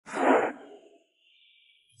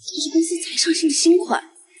这是公司才上新的新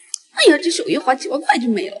款。哎呀，这首页花几万块就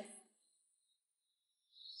没了。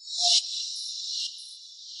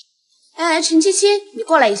哎，陈七七，你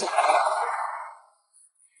过来一下。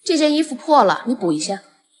这件衣服破了，你补一下。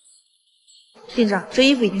店长，这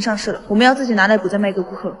衣服已经上市了，我们要自己拿来补再卖给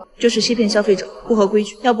顾客，这是欺骗消费者，不合规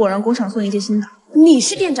矩。要不我让工厂送一件新的。你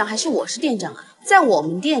是店长还是我是店长啊？在我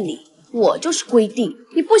们店里，我就是规定，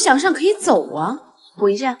你不想上可以走啊。补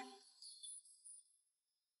一下。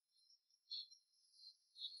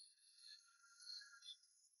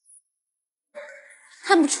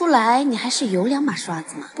看不出来你还是有两把刷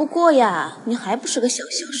子嘛。不过呀，你还不是个小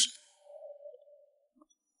销售。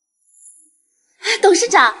董事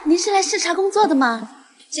长，您是来视察工作的吗？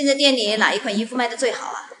现在店里哪一款衣服卖的最好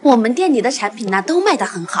啊？我们店里的产品呢都卖得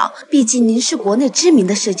很好，毕竟您是国内知名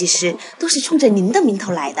的设计师，都是冲着您的名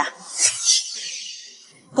头来的。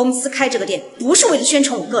公司开这个店不是为了宣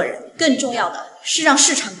传我个人，更重要的是让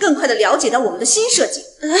市场更快的了解到我们的新设计。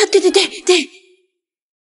对。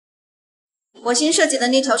我新设计的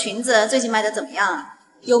那条裙子最近卖的怎么样啊？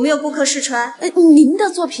有没有顾客试穿？您的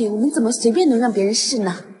作品我们怎么随便能让别人试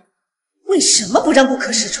呢？为什么不让顾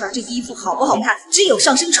客试穿？这衣服好不好看，只有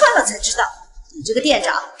上身穿了才知道。你这个店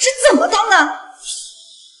长是怎么当的？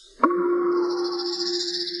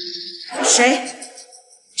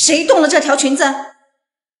谁动了这条裙子？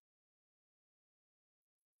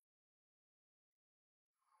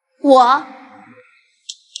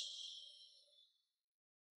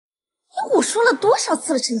我说了多少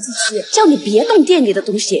次了，陈七七，叫你别动店里的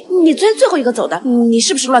东西，你昨天最后一个走的，你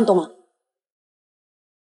是不是乱动了？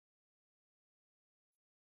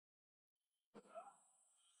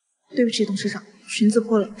对不起，董事长，裙子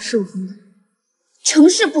破了，是我疯的。成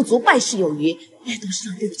事不足，败事有余。哎，董事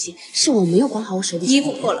长，对不起，是我没有管好我手里。衣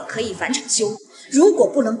服破了可以返厂修，如果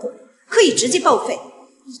不能补，可以直接报废。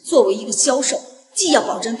作为一个销售，既要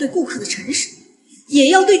保证对顾客的诚实，也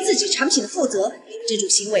要对自己产品的负责。这种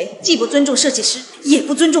行为既不尊重设计师，也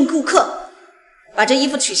不尊重顾客。把这衣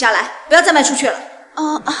服取下来，不要再卖出去了。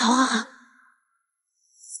好。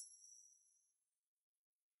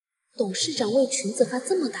董事长为裙子发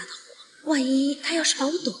这么大的火，万一他要是把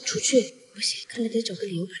我抖出去，不行，看来得找个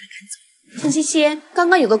理由把他赶走。陈七七，刚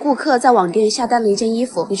刚有个顾客在网店下单了一件衣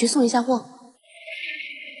服，你去送一下货。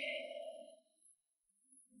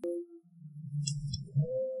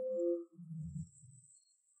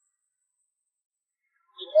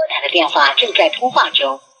拨打的电话正在通话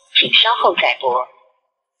中，请稍后再拨。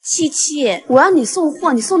七七，我让你送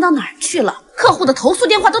货，你送到哪儿去了？客户的投诉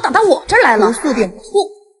电话都打到我这儿来了。投诉电话？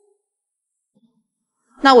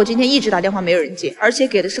那我今天一直打电话没有人接，而且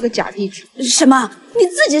给的是个假地址。什么？你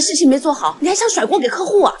自己的事情没做好，你还想甩锅给客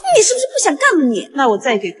户啊？你是不是不想干了你？那我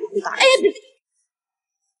再给客户打。哎呀，别！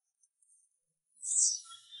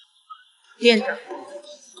店长，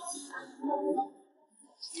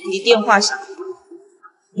你电话响，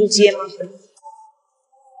不接吗？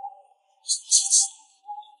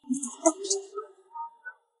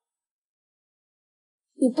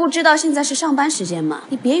你不知道现在是上班时间吗？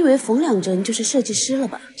你别以为缝两针就是设计师了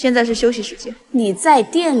吧？现在是休息时间。你在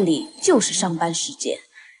店里就是上班时间。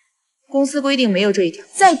公司规定没有这一条。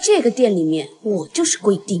在这个店里面，我就是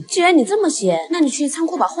规定。既然你这么闲，那你去仓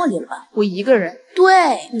库把货理了吧。我一个人。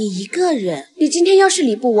对，你一个人。你今天要是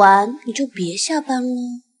理不完，你就别下班了。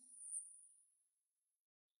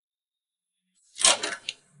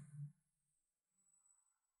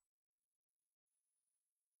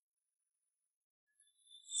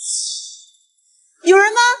有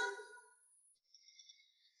人吗？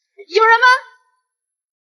有人吗？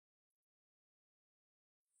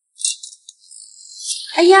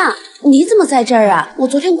哎呀，你怎么在这儿啊？我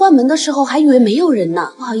昨天关门的时候还以为没有人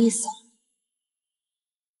呢，不好意思。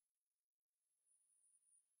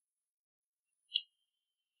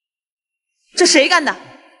这谁干的？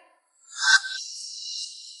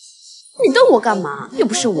你瞪我干嘛？又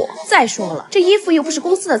不是我。再说了，这衣服又不是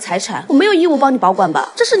公司的财产，我没有义务帮你保管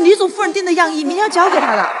吧？这是李总夫人订的样衣，明天要交给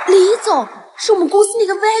他的。李总是我们公司那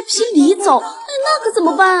个 VIP 李总，哎，那可怎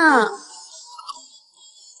么办啊？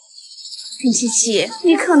陈七七，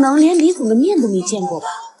你可能连李总的面都没见过吧？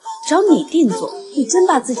找你定做，你真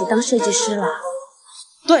把自己当设计师了？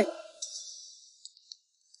对，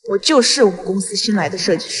我就是我们公司新来的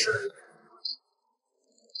设计师。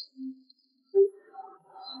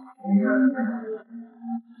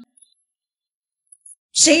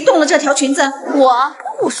谁动了这条裙子？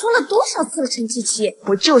我说了多少次了，陈七七，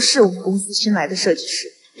我就是我们公司新来的设计师。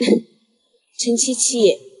陈七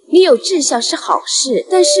七，你有志向是好事，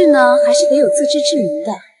但是呢，还是得有自知之明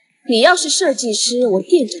的。你要是设计师，我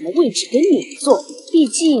店长的位置给你坐，毕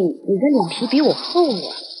竟你的脸皮比我厚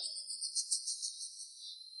啊。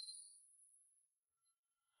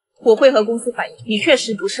我会和公司反映，你确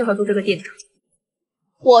实不适合做这个店长。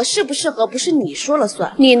我适不适合不是你说了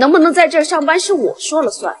算，你能不能在这儿上班是我说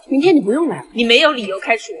了算。明天你不用来了，你没有理由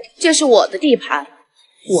开除我。这是我的地盘，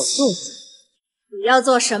我做主。你要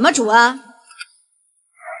做什么主啊？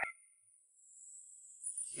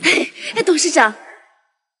哎，董事长，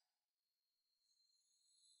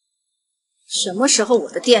什么时候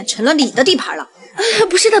我的店成了你的地盘了？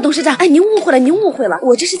不是的，董事长，哎，您误会了，您误会了，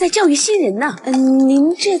我这是在教育新人呢。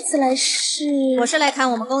您这次来是？我是来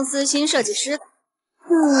看我们公司新设计师的。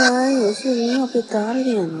看来有些人要被打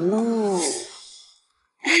脸喽。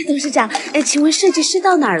董事长，请问设计师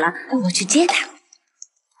到哪儿了？我去接他。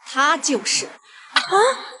他就是。啊？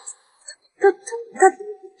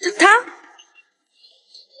他？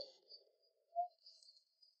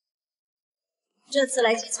这次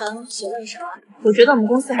来基层询问什么？我觉得我们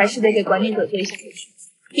公司还是得给管理者做一下培训，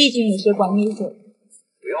毕竟有些管理者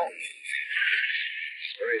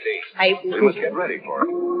还不入学。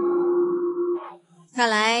看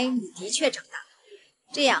来你的确长大了，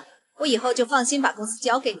这样我以后就放心把公司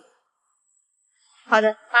交给你。好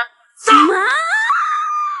的，妈。什么？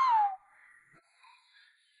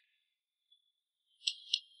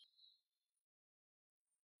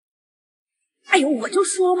哎呦，我就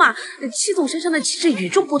说嘛，戚总身上的气质与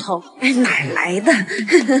众不同，哎，哪儿来的？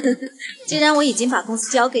既然我已经把公司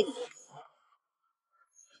交给你，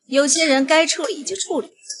有些人该处理就处理。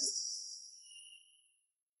你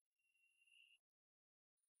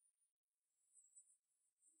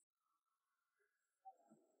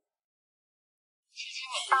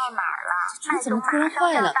到哪儿了？你怎么突然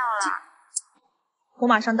坏了？我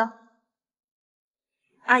马上到。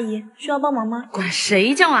阿姨，需要帮忙吗？管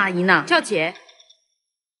谁叫阿姨呢？叫姐。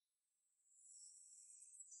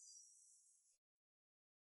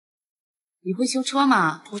你会修车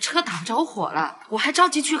吗？我车打着火了，我还着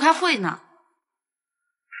急去开会呢。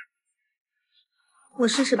我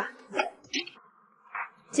试试吧。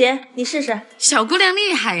姐，你试试。小姑娘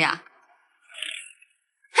厉害呀！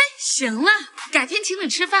嘿，行了，改天请你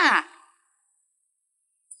吃饭啊。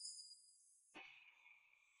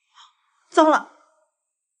糟了。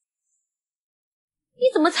你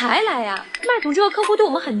怎么才来呀？麦总这个客户对我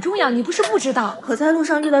们很重要，你不是不知道。可在路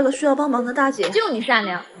上遇到个需要帮忙的大姐，就你善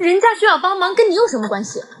良，人家需要帮忙跟你有什么关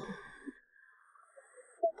系？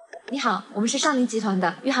你好，我们是上林集团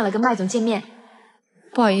的，约好了跟麦总见面。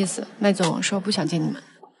不好意思，麦总说不想见你们。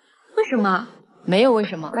为什么？没有为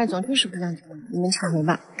什么，麦总就是不想见你们，你们请回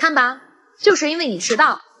吧。看吧，就是因为你迟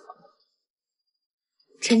到。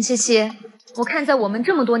陈七七，我看在我们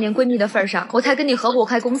这么多年闺蜜的份上，我才跟你合伙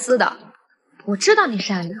开公司的。我知道你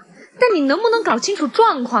善良，但你能不能搞清楚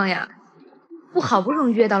状况呀？我好不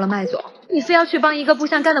容易约到了麦总，你非要去帮一个不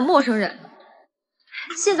相干的陌生人。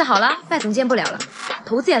现在好了，麦总见不了了，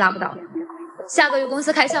投资也拉不到了，下个月公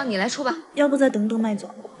司开销你来出吧。要不再等等麦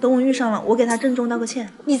总，等我遇上了，我给他郑重道个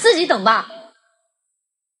歉。你自己等吧。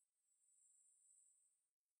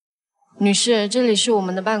女士，这里是我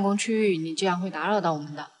们的办公区域，你这样会打扰到我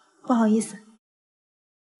们的。不好意思。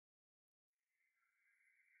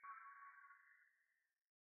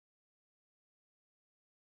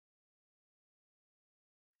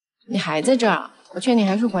你还在这儿啊？我劝你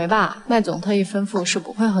还是回吧。麦总特意吩咐是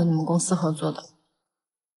不会和你们公司合作的。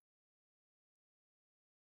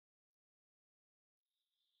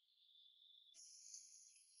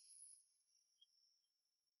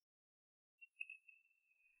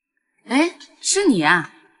哎，是你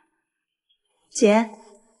啊，姐，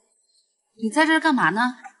你在这儿干嘛呢？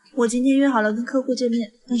我今天约好了跟客户见面，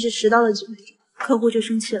但是迟到了几分钟，客户就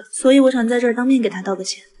生气了，所以我想在这儿当面给他道个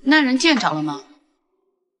歉。那人见着了吗？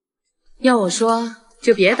要我说，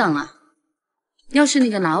就别等了。要是那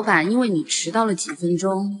个老板因为你迟到了几分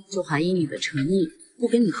钟就怀疑你的诚意，不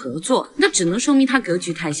跟你合作，那只能说明他格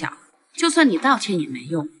局太小。就算你道歉也没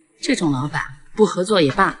用，这种老板不合作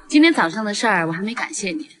也罢。今天早上的事儿我还没感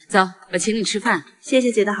谢你，走，我请你吃饭。谢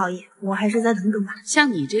谢姐的好意，我还是再等等吧。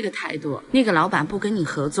像你这个态度，那个老板不跟你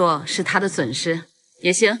合作是他的损失。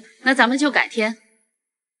也行，那咱们就改天。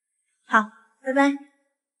好，拜拜。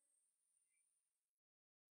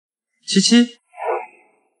七七，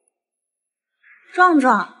壮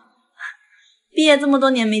壮，毕业这么多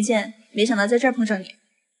年没见，没想到在这儿碰上你。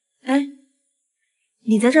哎，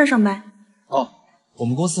你在这儿上班？哦，我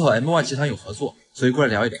们公司和 M1 集团有合作，所以过来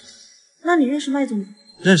聊一聊。那你认识麦总吗？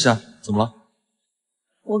认识啊，怎么了？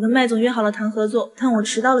我跟麦总约好了谈合作，但我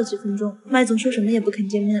迟到了几分钟，麦总说什么也不肯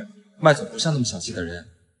见面了。麦总不像那么小气的人。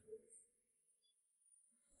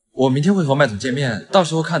我明天会和麦总见面，到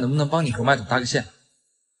时候看能不能帮你和麦总搭个线。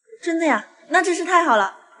真的呀？那真是太好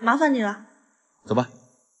了，麻烦你了。走吧。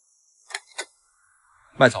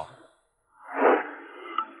麦总，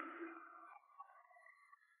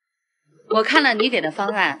我看了你给的方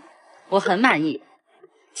案，我很满意，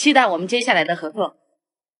期待我们接下来的合作。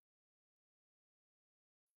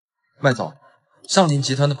麦总，上林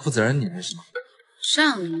集团的负责人你认识吗？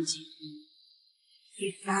上林集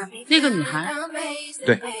团那个女孩？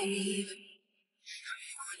对，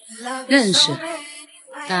认识，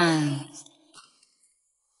但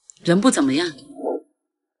人不怎么样。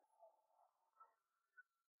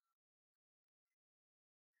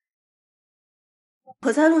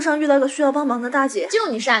我在路上遇到个需要帮忙的大姐，就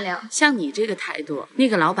你善良。像你这个态度，那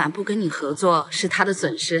个老板不跟你合作是他的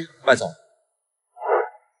损失。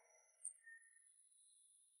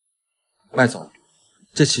麦总，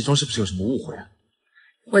这其中是不是有什么误会啊？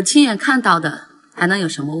我亲眼看到的，还能有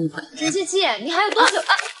什么误会？陈七七，你还有多久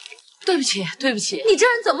啊？对不起，对不起。你这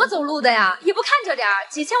人怎么走路的呀？也不看着点儿，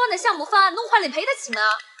几千万的项目方案弄坏了，你赔得起吗？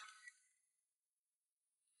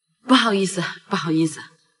不好意思，不好意思。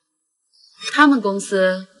他们公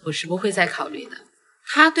司我是不会再考虑的。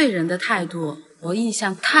他对人的态度，我印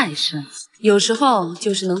象太深，有时候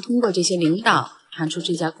就是能通过这些领导看出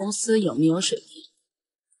这家公司有没有水平。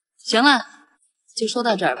行了，就说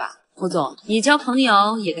到这儿吧。胡总，你交朋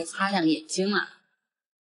友也该擦亮眼睛了。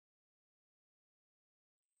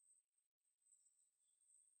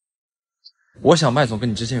我想麦总跟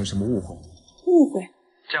你之间有什么误会。误会？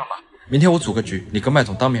这样吧，明天我组个局，你跟麦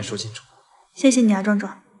总当面说清楚。谢谢你啊，壮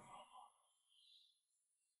壮。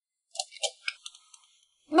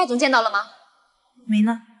麦总见到了吗？没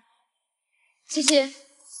呢。七七，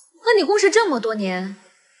和你共事这么多年，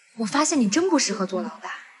我发现你真不适合做老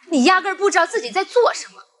大，你压根儿不知道自己在做什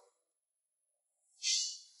么。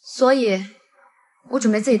所以，我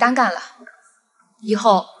准备自己单干了，以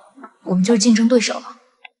后我们就是竞争对手了。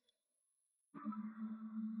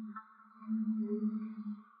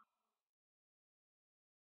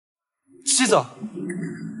季总，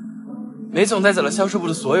梅总带走了销售部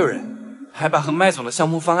的所有人，还把和麦总的项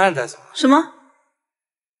目方案带走了。什么？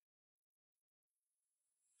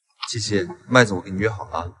七七，麦总我跟你约好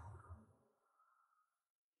了。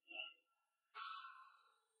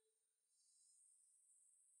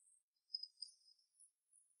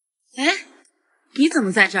哎，你怎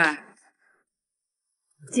么在这儿？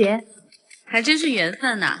姐，还真是缘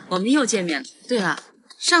分呐，我们又见面了。对了，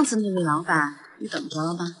上次那位老板你等着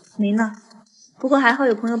了吗？没呢，不过还好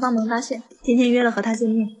有朋友帮忙发现，今天约了和他见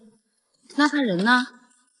面。那他人呢？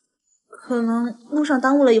可能路上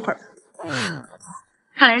耽误了一会儿吧。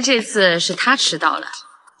看来这次是他迟到了，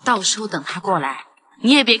到时候等他过来，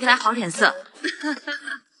你也别给他好脸色。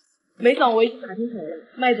梅总，我已经打听好了，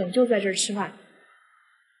麦总就在这儿吃饭。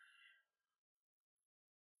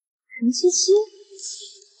陈七七，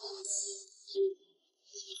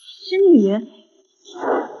是你？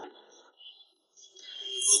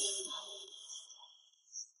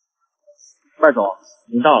麦总，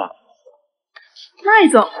您到了。麦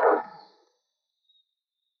总，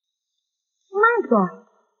麦总。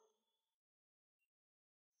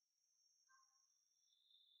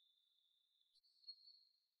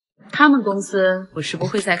他们公司我是不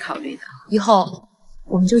会再考虑的，以后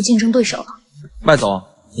我们就是竞争对手了。麦总，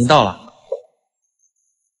您到了。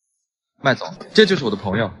麦总，这就是我的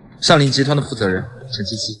朋友，上林集团的负责人陈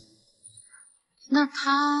七七。那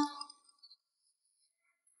他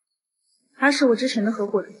是我之前的合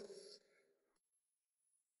伙人。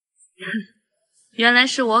原来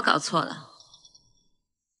是我搞错了。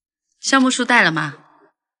项目书带了吗？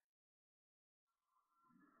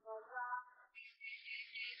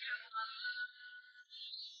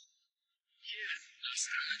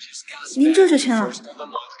您这就签了？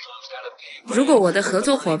如果我的合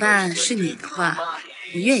作伙伴是你的话，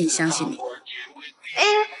我愿意相信你。哎，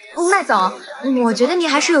麦总，我觉得你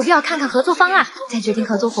还是有必要看看合作方案，再决定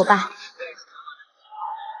合作伙伴。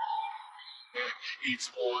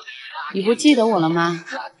你不记得我了吗？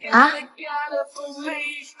啊？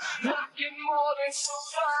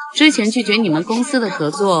之前拒绝你们公司的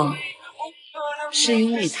合作，是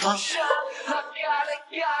因为他。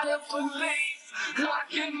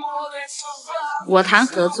我谈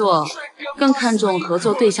合作，更看重合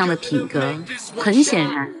作对象的品格。很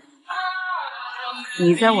显然，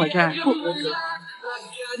你在我这儿不合格。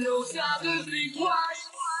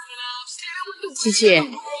七七，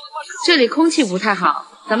这里空气不太好，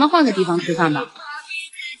咱们换个地方吃饭吧。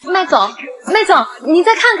麦总，麦总，您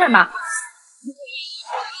再看看吧。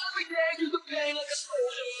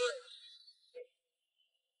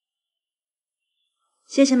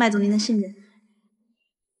谢谢麦总您的信任。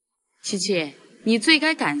七七，你最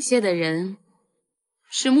该感谢的人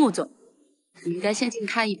是穆总，你应该先敬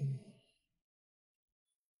他一杯。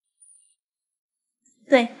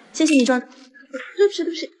对，谢谢你壮。对不起，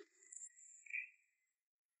对不起。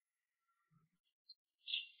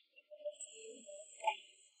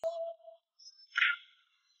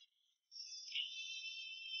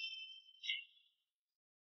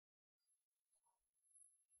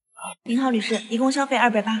您好，女士，一共消费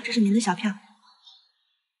280，这是您的小票。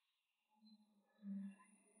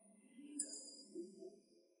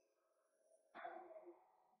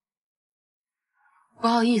不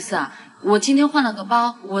好意思啊，我今天换了个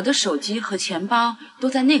包，我的手机和钱包都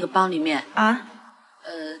在那个包里面啊。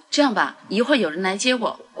这样吧，一会儿有人来接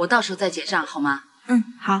我，我到时候再结账好吗？嗯，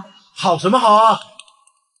好。好什么好啊？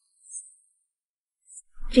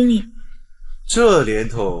经理，这年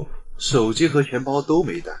头手机和钱包都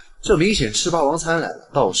没带，这明显吃霸王餐来了。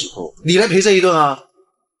到时候你来赔这一顿啊？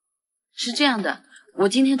是这样的，我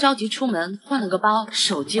今天着急出门，换了个包，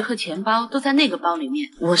手机和钱包都在那个包里面，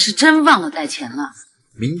我是真忘了带钱了。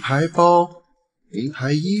名牌包、名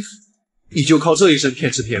牌衣服，你就靠这一身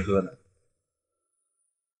骗吃骗喝呢？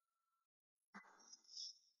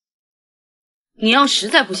你要实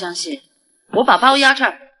在不相信，我把包压这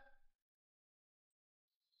儿。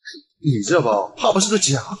你这包怕不是个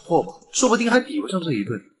假货吧？说不定还抵不上这一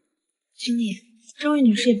顿。经理，这位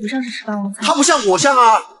女士也不像是吃霸王餐。她不像我像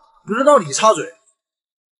啊，轮到你插嘴。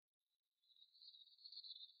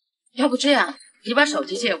要不这样，你把手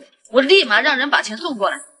机借我，我立马让人把钱送过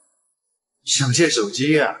来。想借手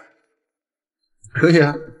机呀？可以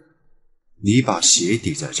啊。你把鞋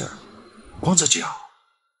抵在这儿，光着脚。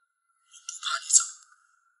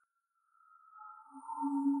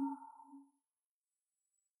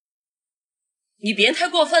你别太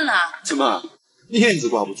过分了！怎么面子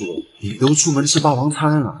挂不住？你都出门吃霸王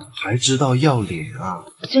餐了，还知道要脸啊？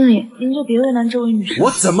经理，您就别为难这位女士。我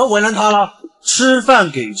怎么为难她了？吃饭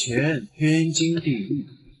给钱，天经地义。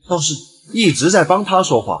倒是一直在帮她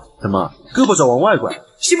说话，怎么胳膊肘往外拐？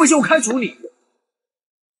信不信我开除你？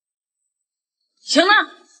行了，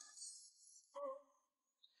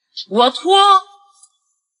我脱。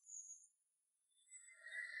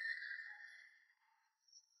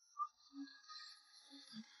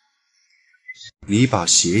你把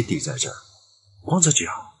鞋抵在这儿，光着脚，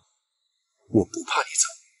我不怕你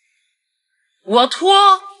走。我脱。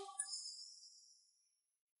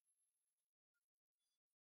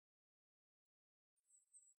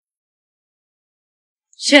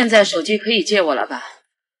现在手机可以借我了吧？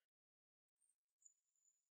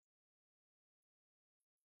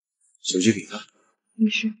手机给他。女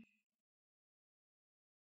士。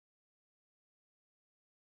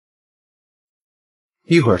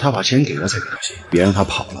一会儿他把钱给了再给他钱，别让他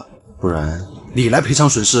跑了，不然你来赔偿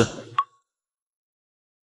损失。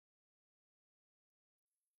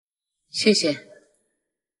谢谢。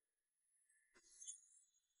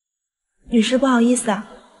女士，不好意思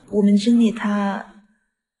啊，我们经理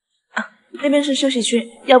那边是休息区，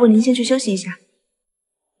要不您先去休息一下。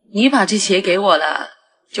你把这鞋给我了，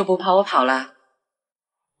就不怕我跑了？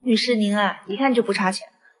女士，您啊，一看就不差钱，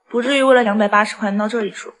不至于为了280块闹这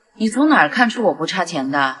一出。你从哪儿看出我不差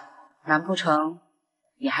钱的？难不成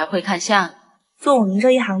你还会看相？做我们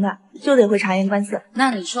这一行的，就得会察言观色。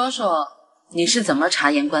那你说说，你是怎么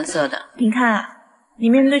察言观色的？您看啊，你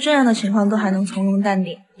面对这样的情况都还能从容淡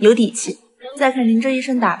定，有底气。再看您这一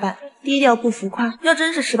身打扮，低调不浮夸。要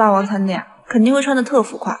真是吃霸王餐的呀，肯定会穿得特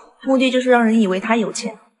浮夸，目的就是让人以为他有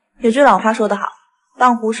钱。有句老话说得好，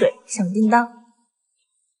半壶水响叮当。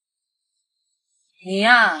你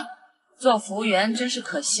呀，做服务员真是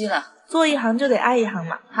可惜了。做一行就得爱一行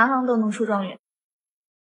嘛，行行都能出状元。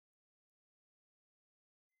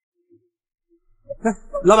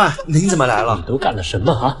老板，您怎么来了？你都干了什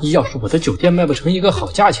么啊？要是我的酒店卖不成一个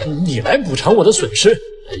好价钱，你来补偿我的损失。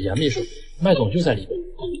杨秘书，麦总就在里面。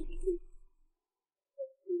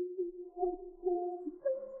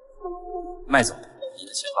麦总，你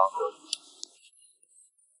的钱包。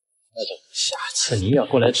麦总，下次您要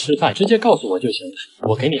过来吃饭，直接告诉我就行了，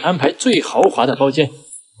我给你安排最豪华的包间。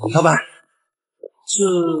老板，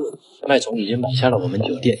麦总已经买下了我们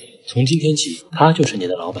酒店，从今天起，他就是你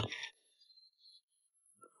的老板。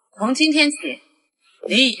从今天起，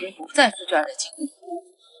你已经不再是这儿的经理，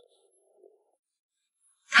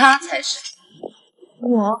他才是。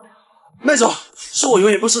我，麦总，是我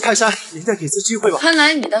永远不识泰山，您再给次机会吧。看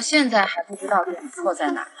来你到现在还不知道自己错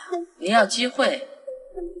在哪了。你要机会，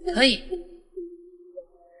可以。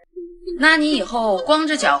那你以后光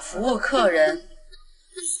着脚服务客人，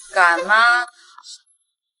敢吗？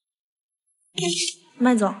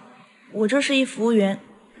麦总，我这是一服务员，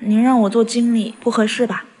您让我做经理不合适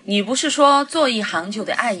吧？你不是说做一行就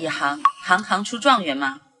得爱一行，行行出状元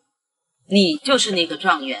吗？你就是那个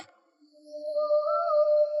状元。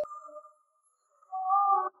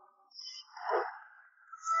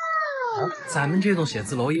咱们这栋写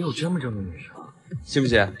字楼也有这么正的女生，信不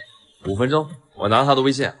信？5分钟，我拿她的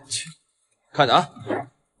微信，看着啊。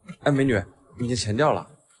哎，美女，你的钱掉了。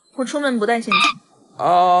我出门不带现金。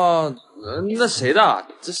哦，那谁的？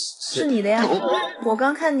这是你的呀。我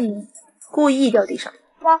刚看你故意掉地上。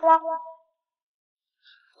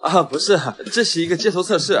啊，不是，这是一个街头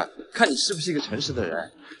测试，看你是不是一个诚实的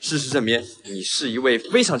人。事实证明，你是一位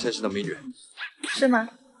非常诚实的美女。是吗？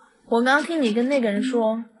我刚听你跟那个人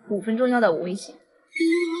说5分钟要到我微信。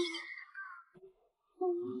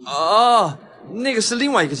哦，那个是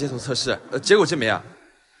另外一个街头测试，结果证明啊，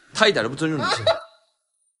他一点都不尊重女性。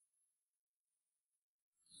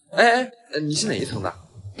哎，你是哪一层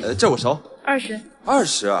的？叫我熟。20。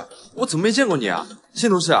20？我怎么没见过你啊？新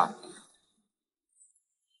同事啊？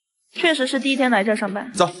确实是第一天来这儿上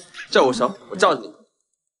班。走，叫我熟，我罩着你。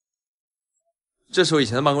这是我以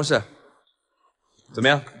前的办公室，怎么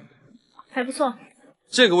样？还不错。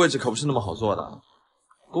这个位置可不是那么好坐的，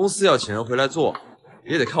公司要请人回来做，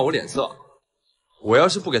也得看我脸色。我要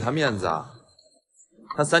是不给他面子啊，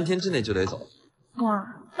他3天之内就得走。哇，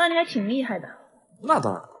那你还挺厉害的。那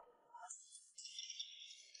当然。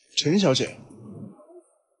陈小姐，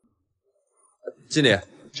经理，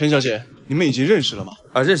陈小姐，你们已经认识了吗？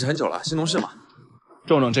认识很久了，新同事嘛。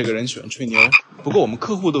壮壮这个人喜欢吹牛，不过我们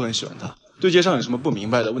客户都很喜欢他。对接上有什么不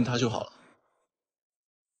明白的，问他就好了。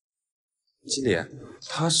经理，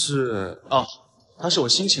他是……哦，他是我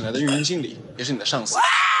新请来的运营经理，也是你的上司。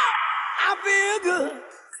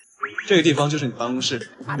这个地方就是你办公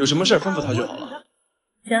室，有什么事吩咐他就好了。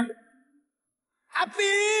行。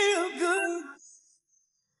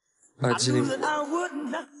经理，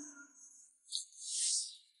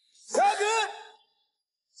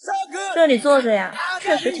这里坐着呀，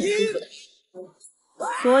确实挺舒服的。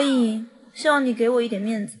所以希望你给我一点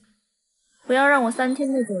面子，不要让我3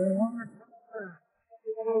天内走人啊。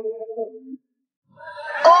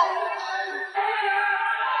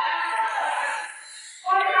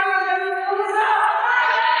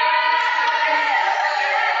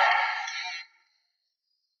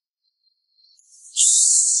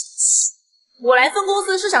我来分公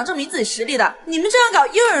司是想证明自己实力的，你们这样搞，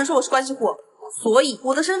又有人说我是关系户，所以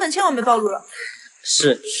我的身份千万别暴露了。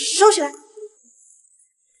是。收起来。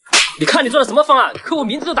你看你做的什么方案，客户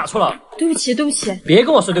名字都打错了。对不起，对不起。别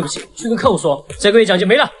跟我说对不起，去跟客户说，这个月奖金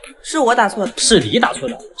没了。是我打错的。是你打错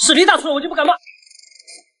的，是你打错了，我就不敢骂。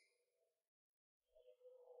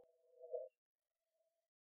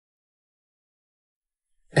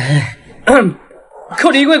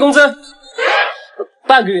扣你1个月工资，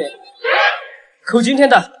半个月。扣今天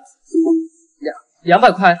的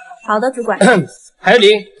200块。好的，主管。还有你，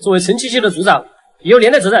作为陈七期的组长，也有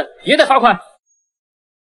连带责任，也得罚款。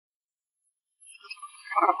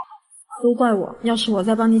都怪我，要是我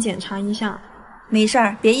再帮你检查一下。没事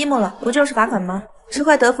儿，别 emo 了，不就是罚款吗？吃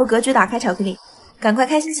块德芙格局打开巧克力，赶快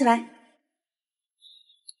开心起来。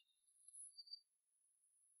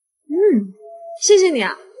谢谢你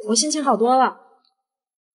啊，我心情好多了。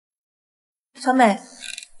小美，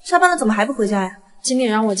下班了怎么还不回家呀？经理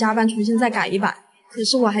让我加班重新再改一版，可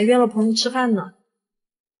是我还约了朋友吃饭呢。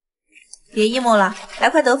别 emo 了，来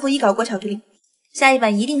块德芙1搞过巧克力，下一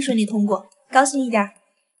版一定顺利通过，高兴一点。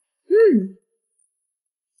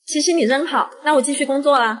其实你真好，那我继续工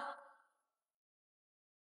作啦。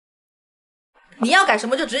你要改什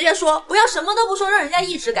么就直接说，不要什么都不说，让人家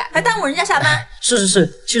一直改，还耽误人家下班。是，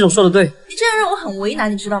戚总说的对。你这样让我很为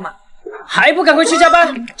难，你知道吗？还不赶快去加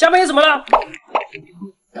班？加班又怎么了？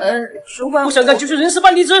主管，不想干就去人事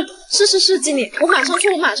办离职。是，经理，我马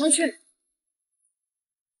上去。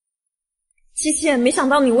七七，没想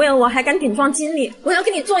到你为了我还敢顶撞经理，我要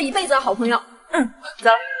跟你做一辈子的好朋友。走。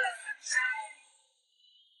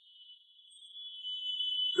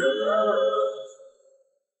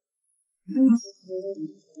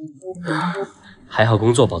还好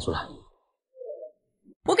工作保住了。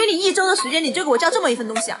我给你1周的时间，你就给我交这么一份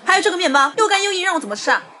东西啊？还有这个面包，又干又硬，让我怎么吃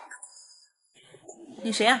啊？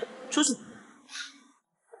你谁啊？出去。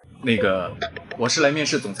那个，我是来面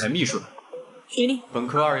试总裁秘书的。学历：本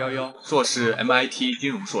科211，硕士 MIT 金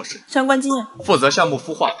融硕士。相关经验：负责项目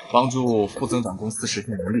孵化，帮助负增长公司实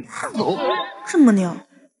现盈利。这么牛！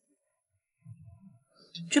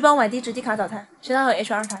去帮我买低脂低卡早餐，其他和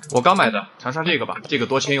HR 谈。我刚买的，尝尝这个吧，这个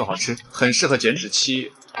多鲜又好吃，很适合减脂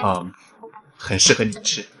期，很适合你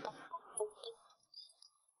吃。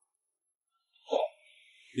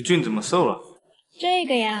你最近怎么瘦了？这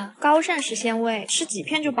个呀，高膳食纤维，吃几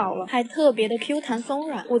片就饱了，还特别的 Q 弹松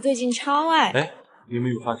软，我最近超爱。哎，你有没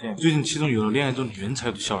有发现，最近其中有了恋爱中女人才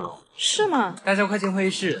有的笑容？是吗？大家快进会议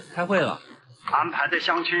室，开会了。安排的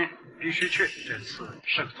相亲必须去，这次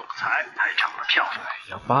是个总裁，还长得漂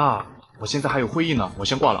亮。爸，我现在还有会议呢，我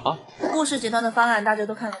先挂了啊。顾氏集团的方案大家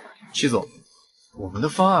都看了吗？戚总，我们的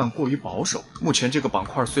方案过于保守，目前这个板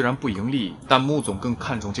块虽然不盈利，但穆总更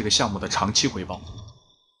看重这个项目的长期回报。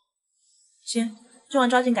行，今晚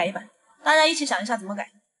抓紧改一版，大家一起想一下怎么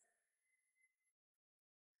改。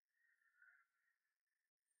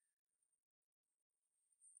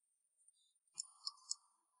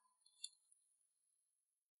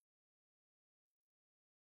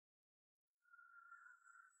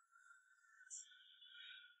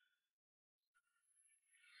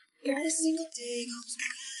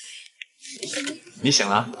你醒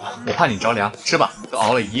了，我怕你着凉，吃吧，都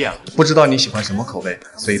熬了一夜了。不知道你喜欢什么口味，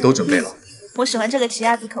所以都准备了。我喜欢这个奇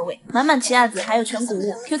亚籽口味，满满奇亚籽，还有全谷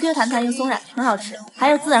物 ，QQ 弹弹又松软，很好吃，还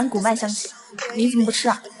有自然谷麦香气。你怎么不吃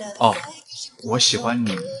啊？哦，我喜欢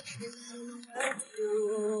你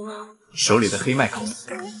手里的黑麦口味。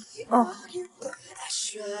哦。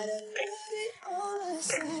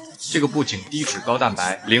这个不仅低脂高蛋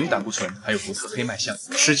白，零胆固醇，还有独特黑麦香，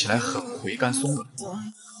吃起来很回甘松软。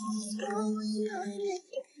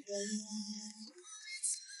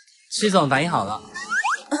戚总反应好了。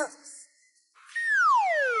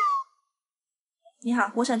你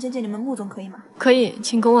好，我想见见你们穆总，可以吗？可以，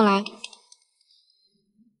请跟我来。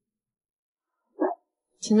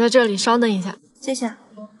请在这里稍等一下。谢谢。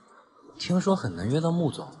听说很难约到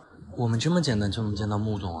穆总，我们这么简单就能见到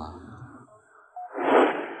穆总啊？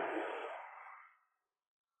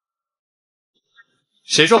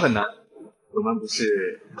谁说很难？我们不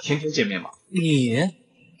是天天见面吗？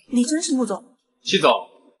你真是穆总？戚总，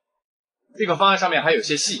这个方案上面还有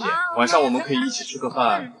些细节，晚上我们可以一起吃个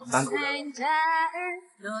饭，单独的。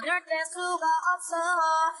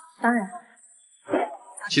当然。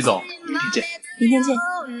戚总，明天见。明天见。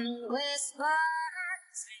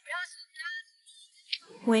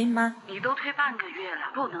喂，妈。你都推半个月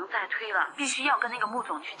了，不能再推了，必须要跟那个穆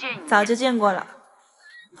总去见你。早就见过了，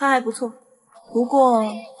他还不错。不过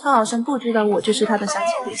他好像不知道我就是他的相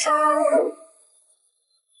亲对象。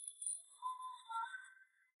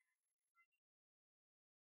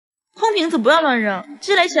空瓶子不要乱扔，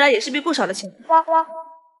积累起来也是笔不少的钱。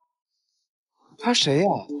他谁呀？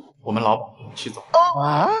我们老板戚总。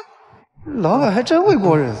啊，老板还真会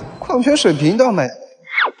过日子，矿泉水瓶倒没。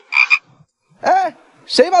哎，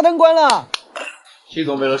谁把灯关了？戚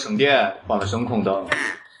总为了省电换了声控灯。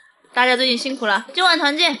大家最近辛苦了，今晚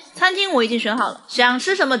团建，餐厅我已经选好了，想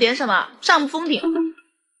吃什么点什么，上不封顶。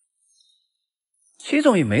戚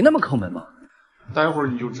总也没那么抠门嘛。待会儿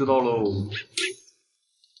你就知道喽。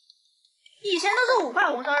以前都是5块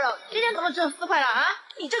红烧肉，今天怎么只有4块了啊？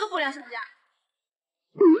你这个不良商家！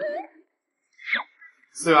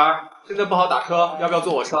思源，现在不好打车，要不要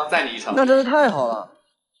坐我车载你一程？那真是太好了。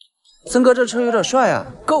森哥这车有点帅啊，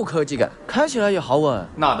够科技感，开起来也好稳。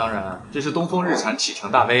那当然，这是东风日产启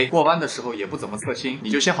程大 V， 过弯的时候也不怎么侧倾，你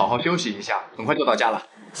就先好好休息一下，很快就到家了。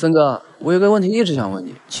森哥，我有个问题一直想问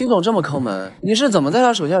你，戚总这么抠门，你是怎么在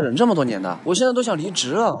他手下忍这么多年的？我现在都想离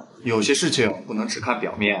职了。有些事情不能只看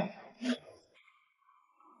表面。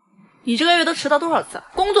你这个月都迟到多少次？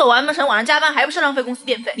工作完不成，晚上加班还不是浪费公司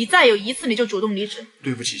电费？你再有一次你就主动离职。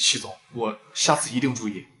对不起，戚总，我下次一定注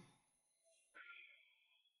意。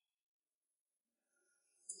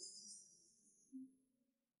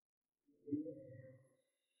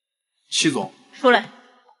戚总，出来。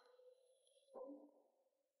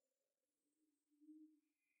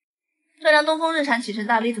这辆东风日产启辰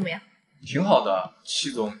大 V 怎么样？挺好的，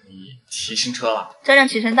戚总，你提新车了？这辆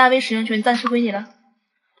启辰大 V 使用权暂时归你了。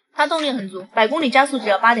它动力很足，100公里加速只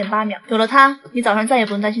要8.8秒。有了它，你早上再也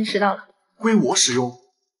不用担心迟到了。归我使用。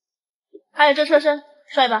还有这车身，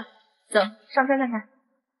帅吧？走，上车看看。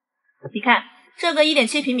你看，这个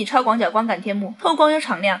1.7平米超广角光感天幕，透光又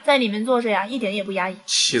敞亮，在里面坐着呀，一点也不压抑。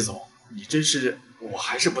戚总，你真是，我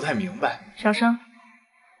还是不太明白。小生，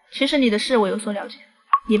其实你的事我有所了解。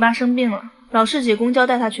你爸生病了，老是姐公交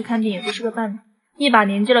带他去看病也不是个办法。一把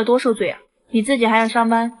年纪了，多受罪啊！你自己还要上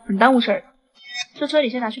班，很耽误事儿。这车你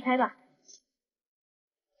先拿去开吧。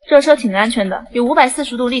这车挺安全的，有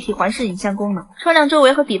540度立体环视影像功能，车辆周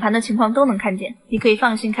围和底盘的情况都能看见，你可以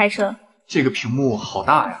放心开车。这个屏幕好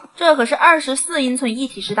大呀！这可是24英寸一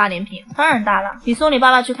体式大连屏，当然大了。你送你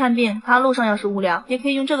爸爸去看病，他路上要是无聊，也可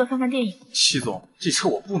以用这个看看电影。戚总，这车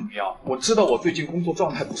我不能要。我知道我最近工作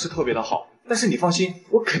状态不是特别的好，但是你放心，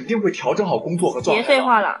我肯定会调整好工作和状态。别废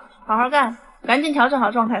话了，好好干，赶紧调整好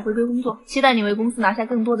状态，回归工作。期待你为公司拿下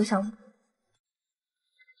更多的项目。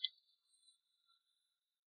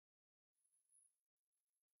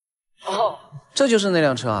哦，这就是那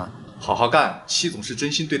辆车啊！好好干，戚总是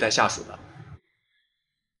真心对待下属的。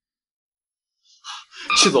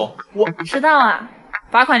戚总，我迟到啊，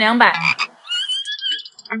罚款200。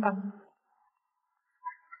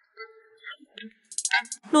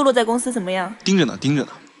露露在公司怎么样？盯着呢，盯着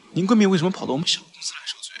呢。您闺蜜为什么跑到我们小公司来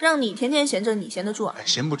受罪？让你天天闲着，你闲得住啊？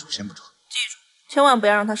闲不住，闲不住。记住，千万不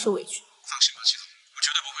要让她受委屈。放心。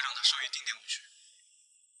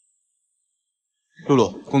露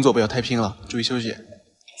露，工作不要太拼了，注意休息。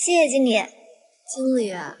谢谢经理。经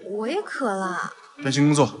理，我也渴了。专心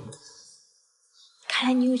工作。看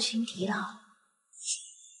来你有情敌了。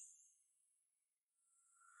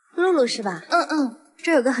露露是吧？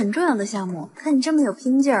这有个很重要的项目，看你这么有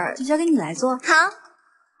拼劲儿，就交给你来做。好。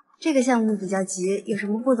这个项目比较急，有什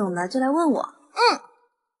么不懂的就来问我。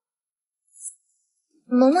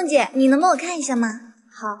萌萌姐，你能帮我看一下吗？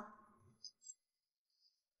好。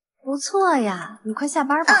不错呀，你快下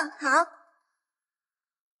班吧。好。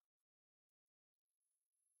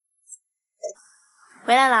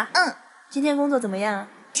回来了。今天工作怎么样？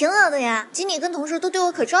挺好的呀，经理跟同事都对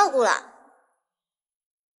我可照顾了。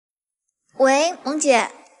喂，萌姐。露露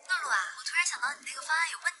啊，我突然想到你那个方案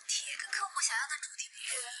有问题，跟客户想要的主题不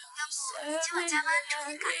符，要不今晚加班重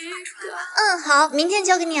新改一改出来吧？好，明天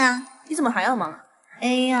交给你啊。你怎么还要忙？哎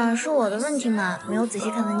呀，是我的问题嘛，没有仔细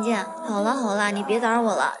看文件。好了，你别打扰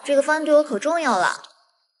我了，这个方案对我可重要了。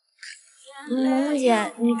萌萌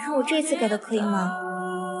姐，你看我这次改的可以吗？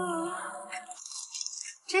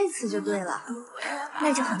这次就对了，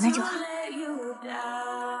那就好。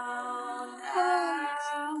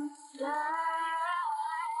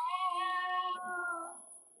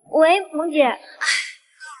喂，萌姐。露露，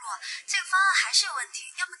这个方案还是有问题，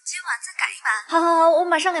要不你今晚再改一版？好，我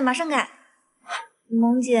马上改。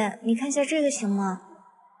萌姐，你看一下这个行吗？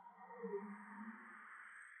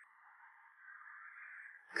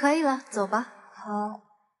可以了，走吧。好。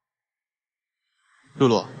露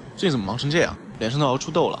露，最近怎么忙成这样，脸上都熬出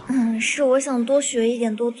痘了？是我想多学一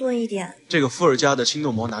点，多做一点。这个富尔佳的轻豆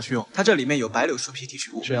膜拿去用，它这里面有白柳树皮提取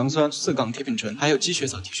物、水杨酸、4杠贴片醇，还有鸡血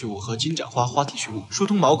草提取物和金盏花提取物，疏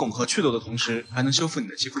通毛孔和祛痘的同时，还能修复你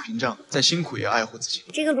的肌肤屏障。再辛苦也要爱护自己。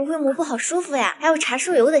这个芦荟蘑菇好舒服呀，还有茶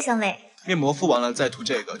树油的香味。面膜敷完了再涂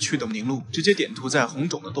这个祛痘凝露，直接点涂在红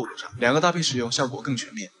肿的痘痘上，两个搭配使用，效果更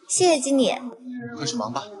全面。谢谢经理。快去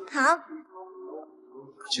忙吧。好。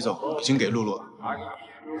齐总已经给露露了。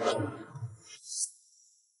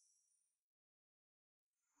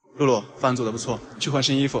露露，方案做得不错，去换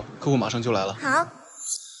新衣服，客户马上就来了。好。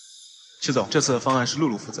齐总，这次的方案是露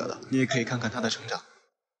露负责的，你也可以看看她的成长。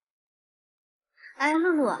哎，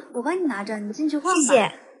露露，我帮你拿着，你进去换吧。谢谢。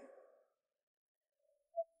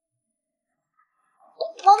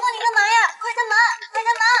萌萌，你干嘛呀？快开门！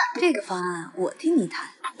这个方案我替你谈。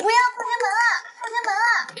不要，快开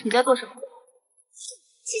门！你在做什么？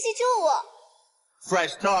七七救我！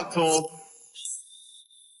 Fresh talk to。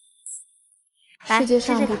世界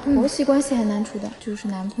上比婆媳关系还难处的，就是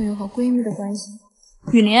男朋友和闺蜜的关系。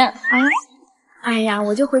雨林，哎呀，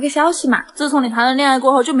我就回个消息嘛。自从你谈了恋爱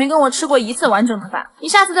过后，就没跟我吃过一次完整的饭。你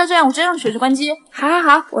下次再这样，我直接让水质关机。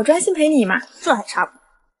好，我专心陪你嘛。这还差不多。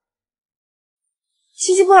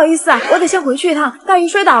七七，不好意思啊，我得先回去一趟，大鱼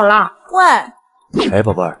摔倒了。喂，哎，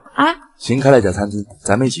宝贝儿新开了一家餐厅，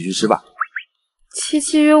咱们一起去吃吧。七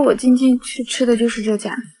七约我静静去吃的就是这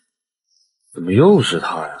家。怎么又是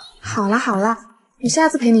他呀？好了，我下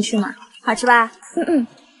次陪你去嘛。好吃吧？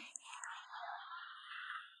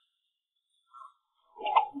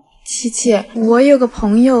七七，我有个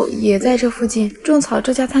朋友也在这附近，种草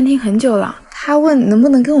这家餐厅很久了，他问能不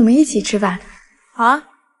能跟我们一起吃饭。好啊。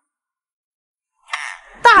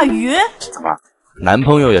大鱼，怎么，男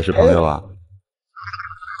朋友也是朋友啊？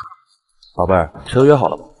宝贝儿，车约好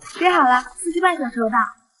了吗？约好了，4、半小时到。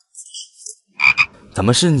怎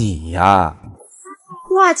么是你呀？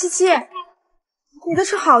哇，七七，你的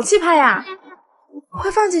车好气派呀！快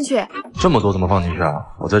放进去。这么多怎么放进去啊？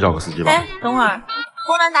我再找个司机吧。哎，等会儿，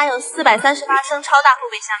波兰达有438升超大后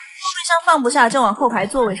备箱，后备箱放不下就往后排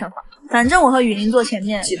座位上放。反正我和雨林坐前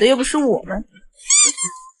面，挤的又不是我们。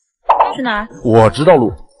去哪儿？我知道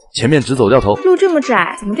路，前面直走掉头。路这么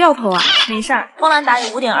窄，怎么掉头啊？没事儿，波兰达有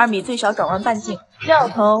5.2米最小转弯半径，掉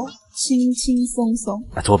头轻轻松松。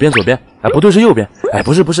左边，哎，不对，是右边。哎，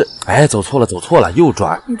不是，哎，走错了，右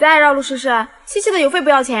转。你再绕路试试。七七的油费不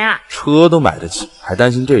要钱啊？车都买得起，还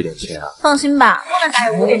担心这点钱啊？放心吧，波兰达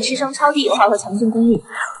有5.7升超低油耗和强劲功率。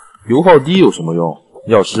油耗低有什么用？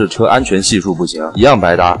要是车安全系数不行，一样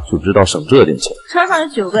白搭，就知道省这点钱。车上有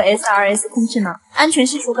9个 SRS 空气囊，安全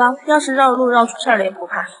系数高，要是绕路绕出事儿了也不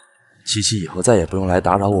怕。七七以后再也不用来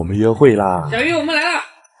打扰我们约会啦。小鱼，我们来了！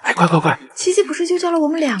哎，快！七七不是就叫了我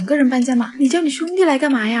们2个人搬家吗？你叫你兄弟来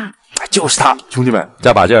干嘛呀？哎，就是他，兄弟们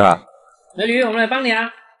加把劲儿啊！美女，我们来帮你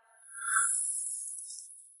啊！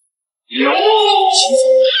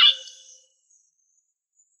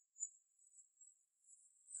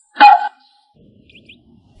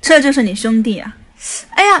这就是你兄弟啊！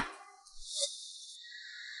哎呀，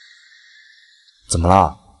怎么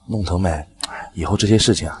了？弄疼没？以后这些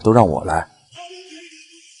事情啊，都让我来。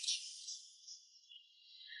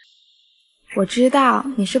我知道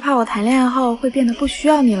你是怕我谈恋爱后会变得不需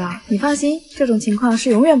要你了。你放心，这种情况是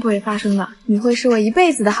永远不会发生的。你会是我一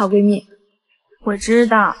辈子的好闺蜜。我知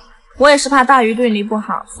道，我也是怕大鱼对你不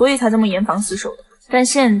好，所以才这么严防死守的。但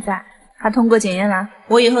现在他通过检验了，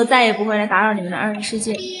我以后再也不会来打扰你们的二人世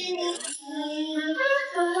界。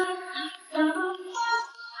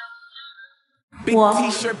我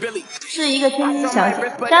是一个千金小姐，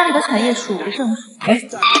家里的产业数不胜数。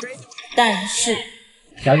但是，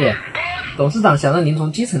小姐，董事长想让您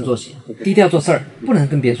从基层做起，低调做事儿，不能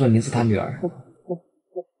跟别人说您是他女儿。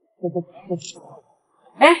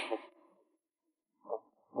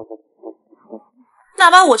那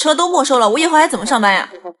把我车都没收了，我以后还怎么上班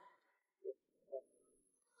呀？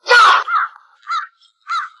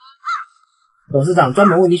董事长专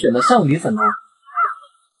门为你选的少女粉呢。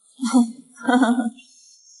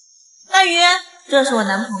大鱼，这是我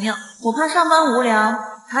男朋友，我怕上班无聊，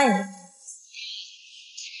他也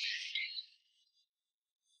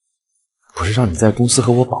不是让你在公司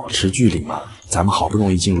和我保持距离吗？咱们好不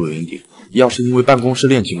容易进入云顶，要是因为办公室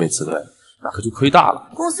恋情被辞退，那可就亏大了。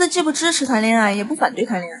公司既不支持谈恋爱，也不反对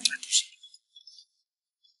谈恋爱。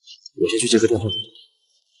我先去接个电话。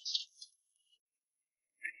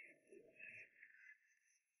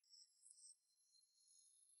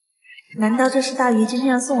难道这是大鱼今天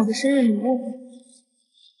要送我的生日礼物？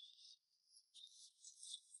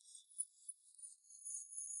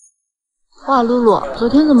哇，露露，昨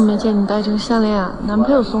天怎么没见你戴这个项链啊？男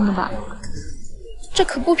朋友送的吧？这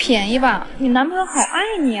可不便宜吧？你男朋友好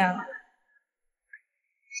爱你啊！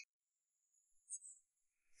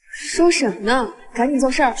说什么呢？赶紧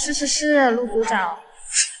做事儿。是，陆组长。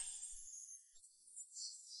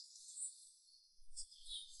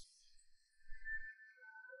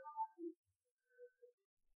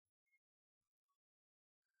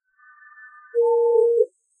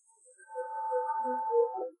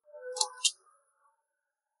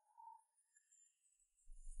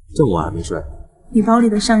这么晚还没睡？你包里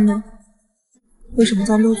的项链为什么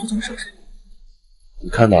在陆组长手上？你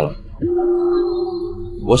看到了。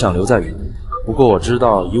我想留在云顶，不过我知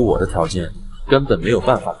道以我的条件根本没有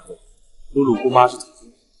办法留。露露姑妈是总经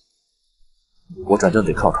理，我转正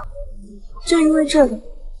得靠她。就因为这个？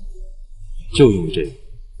就因为这个，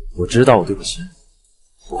我知道我对不起你，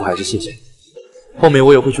不过还是谢谢你。后面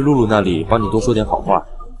我也会去露露那里帮你多说点好话，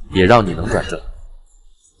也让你能转正。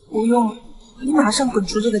不用了，你马上滚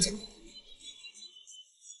出这个家。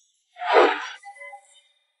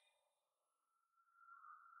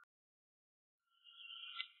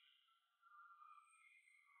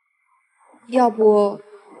要不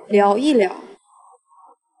聊一聊？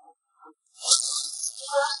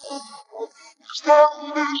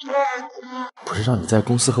不是让你在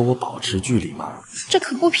公司和我保持距离吗？这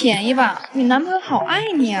可不便宜吧？你男朋友好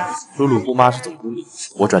爱你啊！露露姑妈是总经理，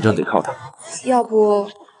我转正得靠她。要不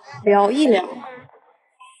聊一聊？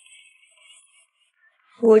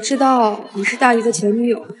我知道你是大鱼的前女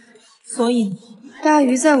友，所以大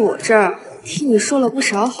鱼在我这儿替你说了不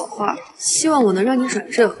少好话，希望我能让你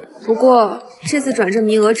转正。不过这次转正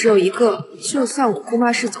名额只有一个，就算我姑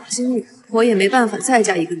妈是总经理，我也没办法再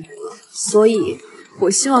加一个名额，所以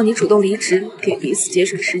我希望你主动离职，给彼此节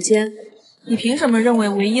省时间。你凭什么认为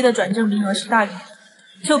唯一的转正名额是大鱼？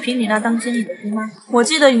就凭你那当经理的姑妈？我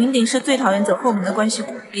记得云顶是最讨厌走后门的关系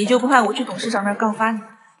户，你就不怕我去董事长那儿告发你？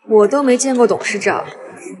我都没见过董事长，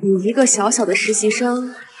你一个小小的实习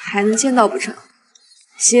生还能见到不成？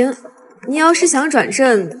行，你要是想转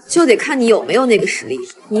正，就得看你有没有那个实力。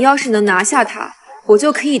你要是能拿下他，我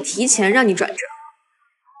就可以提前让你转正。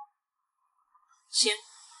行。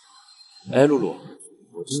哎，露露，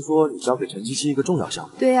我听说你交给陈七七一个重要项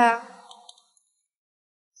目。对呀。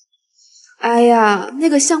哎呀，那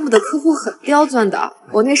个项目的客户很刁钻的，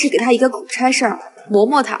我那是给他一个苦差事儿，磨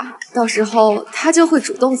磨他，到时候他就会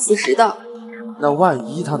主动辞职的。那万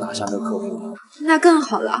一他拿下那个客户呢？那更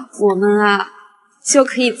好了，我们啊就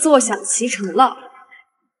可以坐享其成了。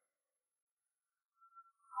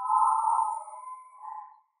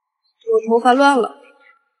我头发乱了。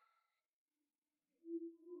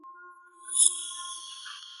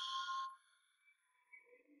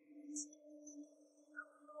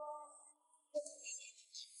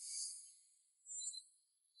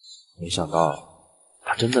没想到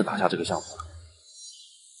他真的拿下这个项目了。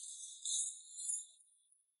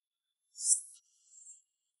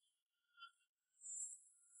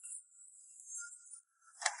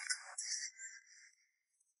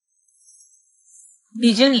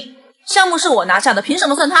李经理，项目是我拿下的，凭什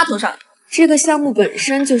么算他头上？这个项目本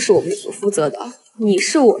身就是我们所负责的，你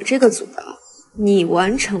是我这个组的，你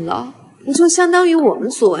完成了，不就相当于我们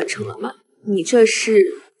所完成了吗？你这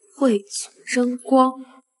是为组争光。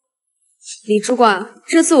李主管，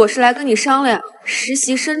这次我是来跟你商量实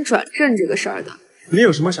习生转正这个事儿的。你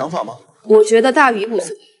有什么想法吗？我觉得大鱼不错，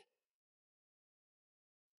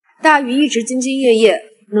大鱼一直兢兢业业，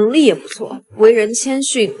能力也不错，为人谦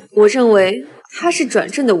逊，我认为他是转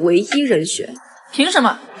正的唯一人选。凭什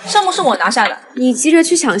么？项目是我拿下的。你急着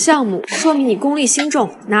去抢项目，说明你功利心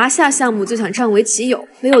重，拿下项目就想占为己有，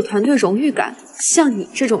没有团队荣誉感。像你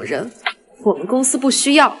这种人，我们公司不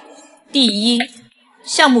需要。第一，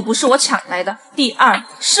项目不是我抢来的。第二，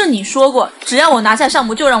是你说过，只要我拿下项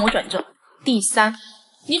目就让我转正。第三，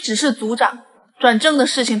你只是组长，转正的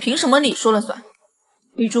事情凭什么你说了算？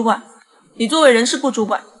李主管，你作为人事部主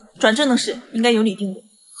管，转正的事应该由你定夺。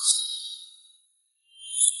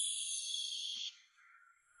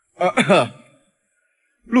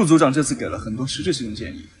陆组长这次给了很多实质性的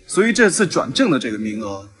建议，所以这次转正的这个名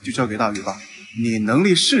额就交给大鱼吧。你能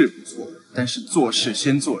力是不错，但是做事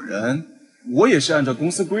先做人，我也是按照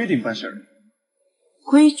公司规定办事儿。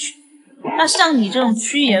规矩？那像你这种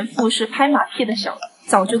趋炎附势、拍马屁的小子，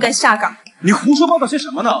早就该下岗。你胡说八道些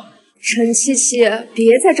什么呢？陈七七，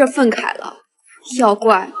别在这愤慨了，要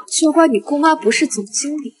怪就怪你姑妈不是总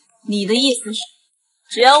经理。你的意思是，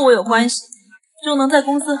只要我有关系，就能在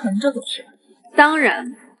公司横着走是吧？当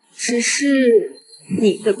然，只是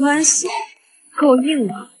你的关系够硬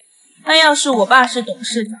吗？那要是我爸是董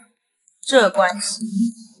事长，这关系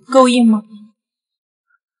够硬吗？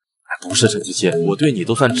不是陈七七，我对你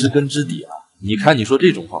都算知根知底了。你看你说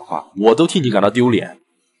这种谎话，我都替你感到丢脸。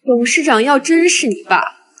董事长要真是你爸，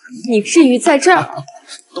你至于在这儿？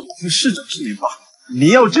董事长是你爸，你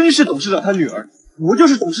要真是董事长他女儿，我就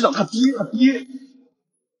是董事长他爹。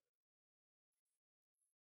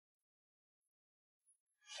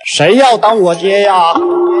谁要当我爹呀？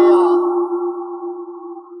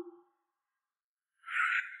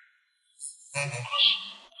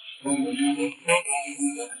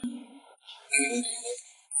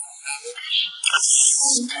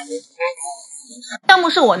项目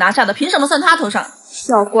是我拿下的，凭什么算他头上？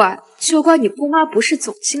要怪就怪你姑妈不是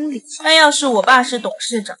总经理。那要是我爸是董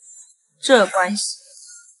事长，这关系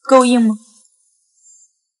够硬吗？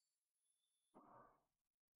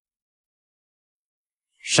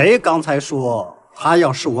谁刚才说她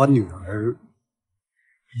要是我女儿？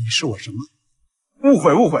你是我什么？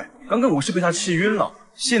误会，刚刚我是被他气晕了。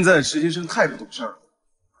现在的实习生太不懂事儿了，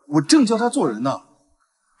我正教他做人呢。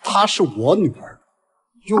她是我女儿，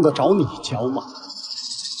用得着你教吗？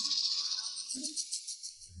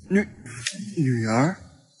女儿？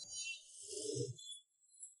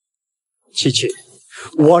七七，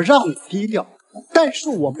我让你低调，但是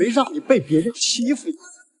我没让你被别人欺负。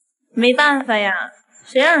没办法呀，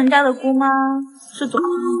谁让人家的姑妈是总经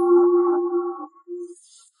理？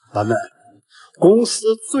咱们公司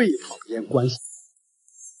最讨厌关系。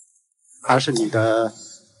她是你的？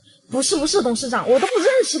不是，董事长，我都不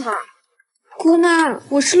认识她。姑妈，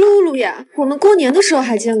我是露露呀，我们过年的时候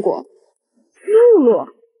还见过。露露，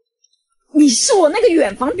你是我那个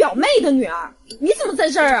远房表妹的女儿，你怎么在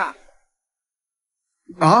这儿啊？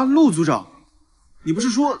啊，陆组长，你不是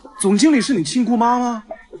说总经理是你亲姑妈吗？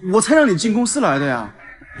我才让你进公司来的呀。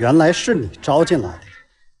原来是你招进来的。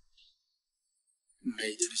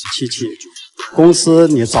七七，公司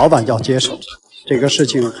你早晚要接手，这个事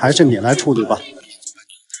情还是你来处理吧。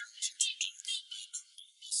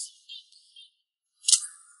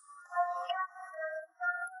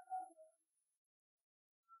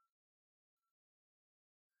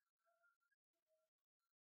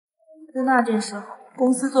在那件事后，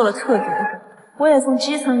公司做了彻底的整顿，我也从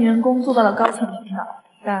基层员工做到了高层领导。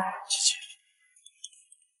但七七，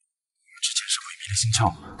之前是鬼迷了心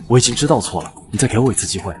窍，我已经知道错了，你再给我一次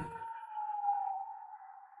机会。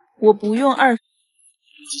我不用二。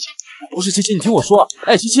不是七七，你听我说。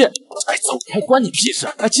哎，七七，哎，走开，关你屁事！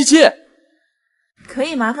哎，七七，可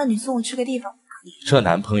以麻烦你送我去个地方？你这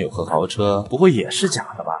男朋友和豪车不会也是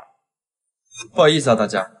假的吧？不好意思啊，大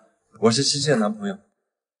家，我是七七的男朋友。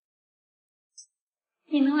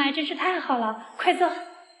你能来真是太好了，快坐。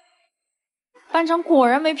班长果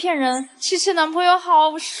然没骗人，七七男朋友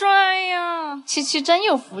好帅呀！七七真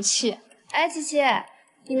有福气。哎，七七，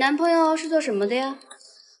你男朋友是做什么的呀？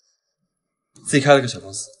自己开了个小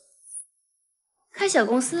公司。开小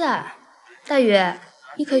公司啊？大宇，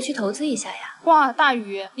你可以去投资一下呀。哇，大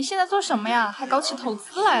宇，你现在做什么呀？还搞起投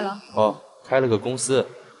资来了？哦，开了个公司，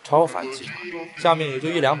超凡集团，下面也就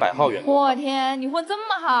100-200号员工。我天，你混这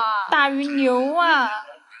么好，大宇牛啊！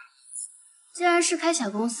既然是开小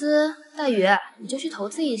公司，大宇你就去投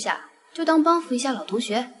资一下，就当帮扶一下老同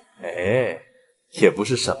学。哎，也不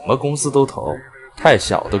是什么公司都投，太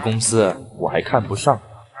小的公司我还看不上。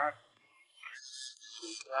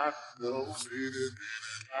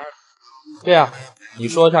对啊，你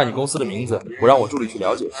说一下你公司的名字，我让我助理去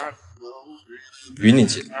了解一下。云顶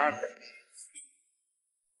集团。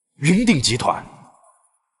云顶集团，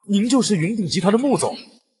您就是云顶集团的穆总。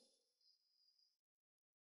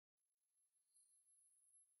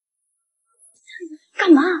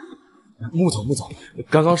干嘛？穆总，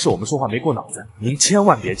刚刚是我们说话没过脑子，您千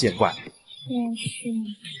万别见怪。真是，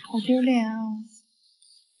好丢脸啊！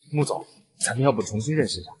穆总，咱们要不重新认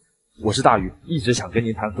识一下？我是大鱼，一直想跟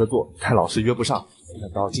您谈合作，但老是约不上，没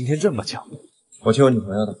想到今天这么巧。我去我女朋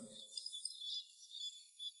友的。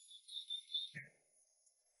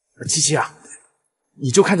七七啊，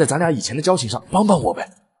你就看在咱俩以前的交情上，帮帮我呗。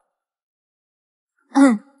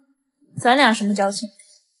咱俩什么交情？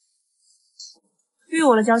与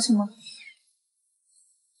我的交情吗？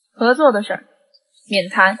合作的事儿，免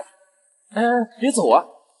谈。哎，别走啊！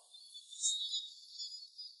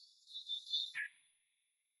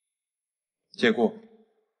借过。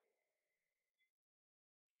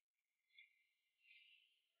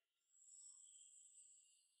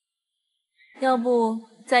要不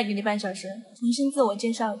再给你半小时，重新自我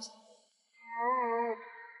介绍一下。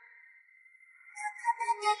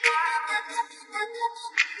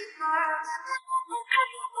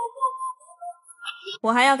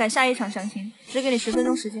我还要赶下一场相亲，只给你10分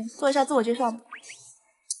钟时间，做一下自我介绍吧。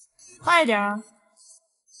快点啊！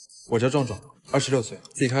我叫壮壮，26岁，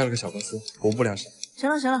自己开了个小公司，活不良心。行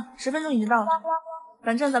了，10分钟已经到了，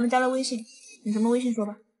反正咱们加了微信，你什么微信说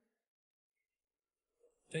吧。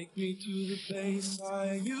喂，七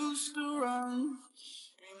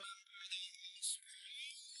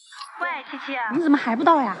七，你怎么还不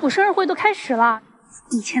到呀？我生日会都开始了，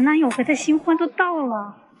你前男友和他新欢都到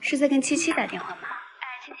了。是在跟七七打电话吗？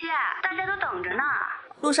七七啊，大家都等着呢。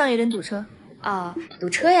路上有点堵车。哦，堵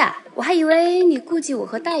车呀？我还以为你顾及我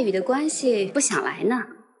和大宇的关系，不想来呢。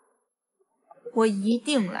我一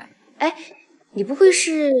定来。哎，你不会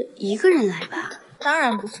是一个人来吧？当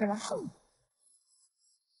然不是了。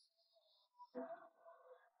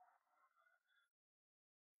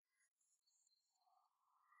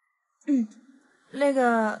那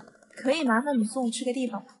个，可以麻烦你送我去个地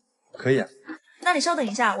方吗？可以啊。那你稍等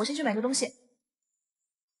一下，我先去买个东西。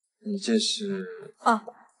你这是？哦，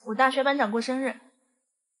我大学班长过生日，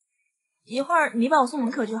一会儿你把我送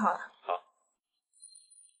门口就好了。好。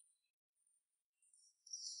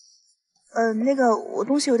那个我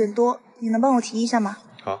东西有点多，你能帮我提一下吗？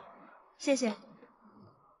好。谢谢。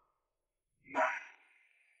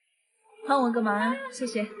帮我个忙，谢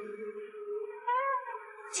谢。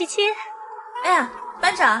七七，哎呀，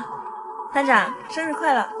班长，生日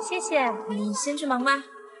快乐！谢谢。你先去忙吧。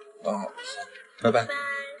哦，行，拜拜。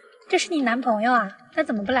这是你男朋友啊？他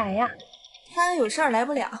怎么不来呀？他有事儿来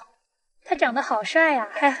不了。他长得好帅呀，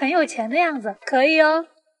还很有钱的样子，可以哦。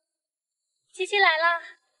七七来啦！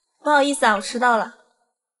不好意思啊，我迟到了。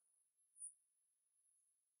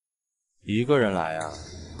一个人来啊？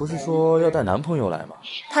不是说要带男朋友来吗？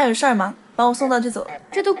他有事儿忙，把我送到就走了。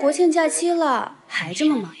这都国庆假期了，还这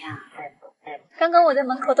么忙呀？刚刚我在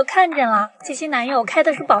门口都看见了，七七男友开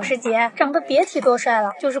的是保时捷，长得别提多帅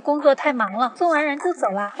了，就是工作太忙了，送完人就走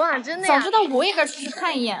了。哇，真的呀！早知道我也该出去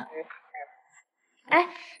看一眼。哎，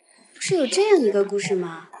不是有这样一个故事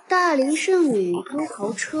吗？大龄剩女租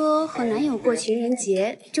豪车和男友过情人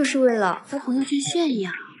节，就是为了和朋友去炫耀。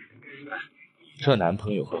这男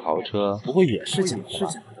朋友和豪车不会也是假的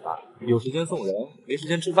吧？有时间送人，没时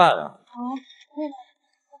间吃饭啊。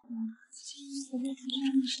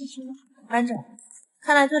班长，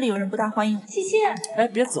看来这里有人不大欢迎我。七七，哎，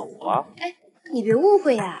别走啊！哎，你别误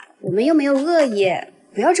会呀，我们又没有恶意，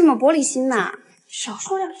不要这么玻璃心呐。少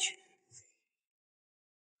说两句。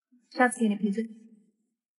下次给你赔罪。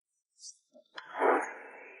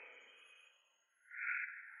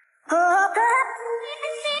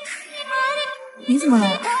你怎么了？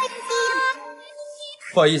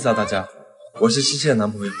不好意思啊，大家，我是七七的男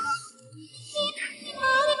朋友。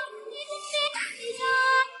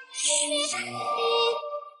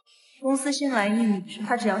公司新来一女生，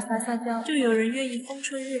她只要撒撒娇，就有人愿意风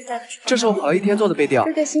吹日晒的去。这是我跑一天做的背调。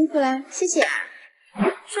哥哥辛苦了，谢谢。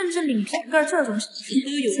甚至领瓶盖这种事情都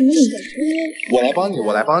有人。我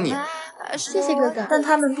来帮你。谢谢哥哥。但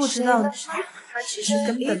他们不知道的是，他其实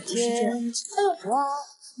根本不是这样。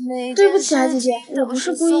对不起啊，姐姐，我不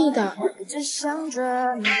是故意的。不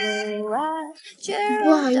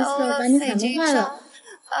好意思，把你感动坏了。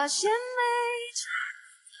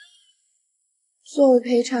作为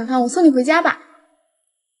赔偿，让我送你回家吧。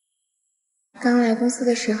刚来公司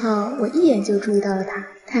的时候，我一眼就注意到了她，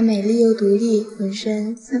她美丽又独立，浑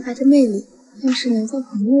身散发着魅力，要是能做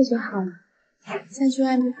朋友就好了。像去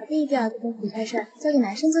外面跑步调这种苦差事，交给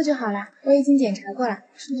男生做就好了。我已经检查过了，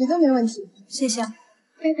数据都没问题。谢谢。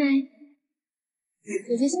拜拜。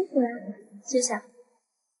姐姐辛苦了。谢谢。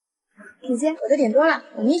姐姐，我的点多了，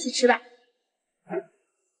我们一起吃吧。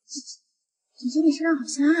姐姐，你身上好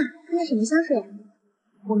香啊，用的什么香水啊？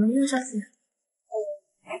我们用香水。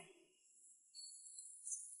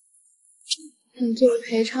这个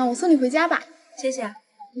赔偿我送你回家吧。谢谢。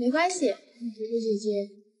没关系，姐姐，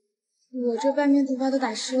我这半边头发都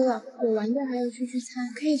打湿了，我晚点还要去聚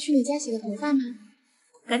餐，可以去你家洗个头发吗？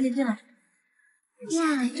赶紧进来。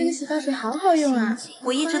哇，这个洗发水好好用啊！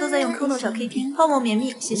我一直都在用 KONO 小 KP， 泡沫绵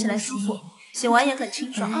密，洗起来舒服，洗完也很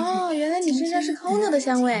清爽。哦，原来你身上是 KONO 的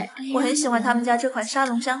香味。我很喜欢他们家这款沙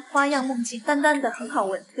龙香，花样梦境，淡淡的很好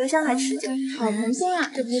闻，留香还持久。好蓬松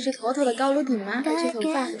啊，这不就是妥妥的高露顶吗？这头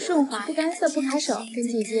发顺滑，不干涩，不卡手，跟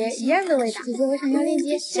姐姐一样的味道。姐姐，我想要链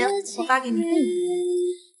接。行，我发给你。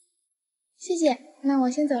谢谢，那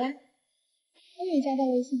我先走了。欢迎加到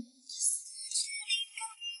微信。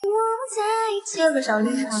这个小绿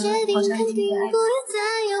茶好像挺可爱的。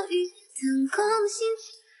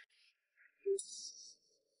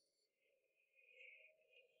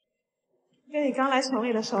跟你刚来城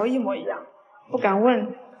里的时候一模一样，不敢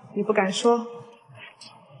问，也不敢说。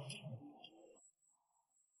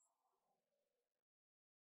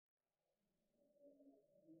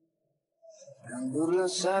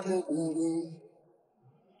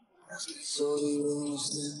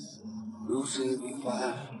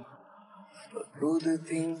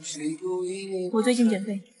我最近减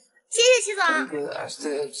肥。谢谢齐总。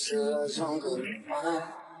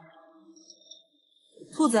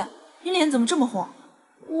兔子，你脸怎么这么红？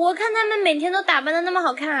我看他们每天都打扮的那么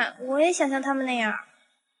好看，我也想像他们那样。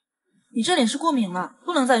你这脸是过敏了，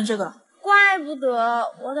不能再用这个了。怪不得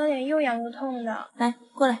我的脸又痒又痛的。来，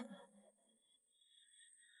过来。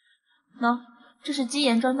喏，这是肌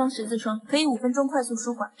研专方十字霜，可以5分钟快速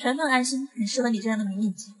舒缓，成分安心，很适合你这样的敏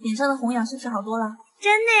感肌。脸上的红痒是不是好多了？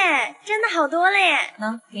真的耶，真的好多了耶。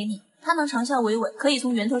喏，给你，它能长效维稳，可以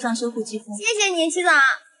从源头上修复肌肤。谢谢你，齐总。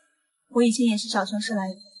我以前也是小城市来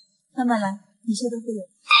的，慢慢来，一切都会有。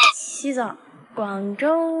齐总，广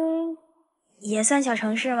州也算小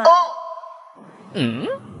城市吗？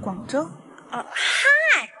广州？嗨，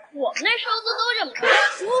我们那收租都这么高，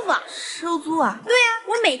舒服。收租啊？对啊，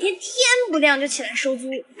我每天天不亮就起来收租，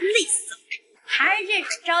累死了。还是这种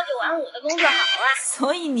朝9晚5的工作好啊。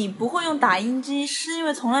所以你不会用打印机，是因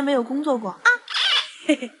为从来没有工作过啊？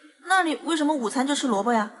嘿嘿，那你为什么午餐就吃萝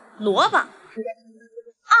卜呀？萝卜？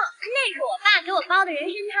那是我爸给我煲的人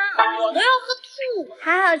参汤，我都要喝吐。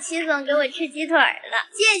还好齐总给我吃鸡腿了，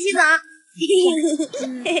谢谢齐总。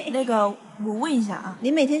那个，我问一下啊，你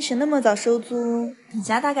每天起那么早收租，你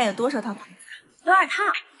家大概有多少套盘子？多少套？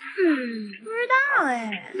不知道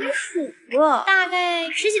哎，没数过，大概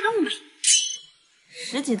10几栋吧。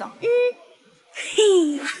10几栋？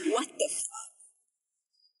嘿，我的。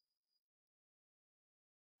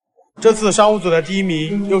这次商务组的第1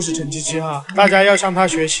名又是陈七七哈，大家要向他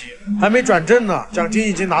学习。还没转正呢，奖金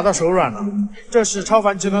已经拿到手软了。这是超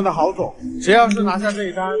凡集团的郝总，谁要是拿下这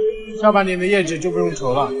一单，下半年的业绩就不用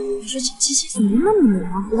愁了。你说陈七七怎么那么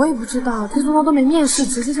忙？我也不知道，听说他都没面试，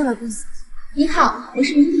直接就来公司。你好，我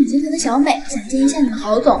是云品集团的小美，想见一下你们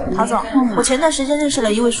郝总。郝总，我前段时间认识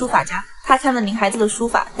了一位书法家，他看了您孩子的书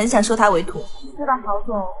法，很想收他为徒。知道郝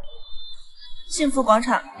总。幸福广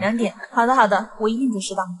场2点。好的好的，我一定准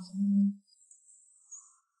时到。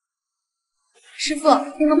师傅，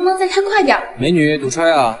你能不能再开快点？美女堵车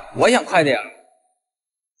呀，我也想快点。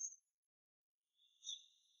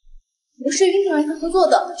我是云品集团合作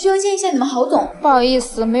的，需要见一下你们郝总。不好意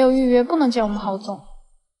思，没有预约，不能见我们郝总。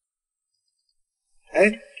哎，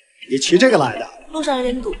你骑这个来的？路上有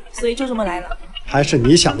点堵，所以就这么来了。还是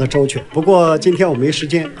你想的周全。不过今天我没时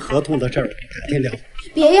间，合同的事儿改天聊。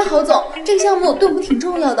别呀，郝总，这个项目对我们挺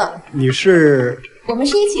重要的。你是？我们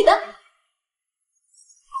是一起的。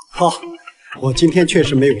好，我今天确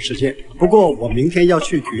实没有时间，不过我明天要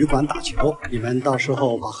去体育馆打球，你们到时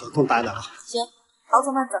候把合同带来吧。行，郝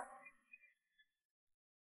总慢走。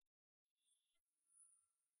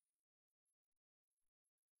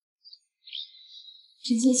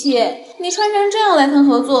陈七七，你穿成这样来谈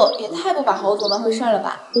合作，也太不把郝总当回事了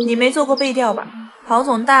吧？你没做过背调吧？郝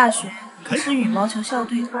总大学可是羽毛球校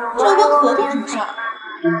队，这跟合同什么事儿？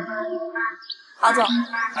郝总，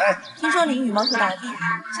听说您羽毛球打得厉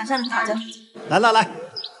害，想向您讨教。来，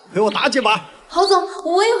陪我打几把。郝总，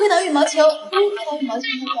我也会打羽毛球，郝总。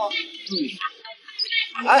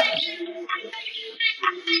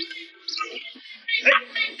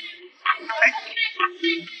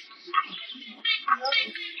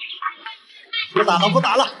不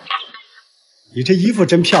打了。你这衣服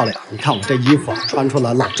真漂亮，你看我这衣服穿出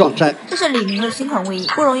来老撞衫。这是李宁的新款卫衣，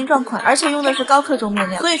不容易撞款，而且用的是高克重面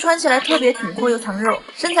料，所以穿起来特别挺阔又藏肉，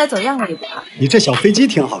身材走样了也不怕。你这小飞机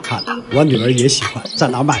挺好看的，我女儿也喜欢，在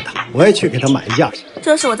哪儿买的？我也去给她买一件。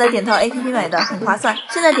这是我在点淘 APP 买的，很划算。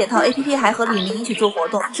现在点淘 APP 还和李宁一起做活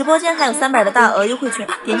动，直播间还有300的大额优惠券，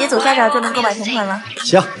点击左下角就能购买同款了。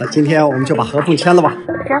行，那今天我们就把合同签了吧。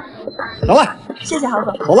行，走了，谢谢郝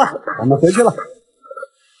总。走了，我们回去了。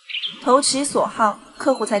投其所好，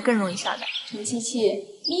客户才更容易下单。陈七七，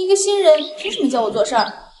你一个新人，凭什么叫我做事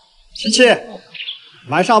儿？七七，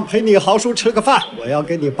晚上陪你豪叔吃个饭，我要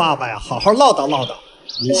跟你爸爸呀好好唠叨唠叨。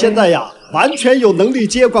你现在呀，完全有能力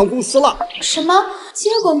接管公司了。什么接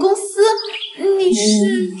管公司？你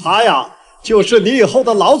是？他呀，就是你以后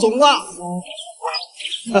的老总了。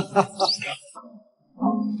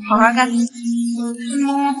好好干。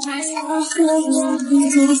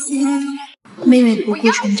妹妹不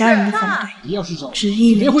顾全家人的反对，你要是走，执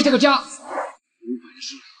意别回这个家。有本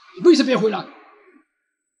事，你为什么别回来？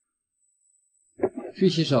去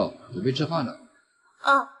洗手，准备吃饭了。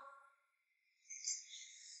嗯。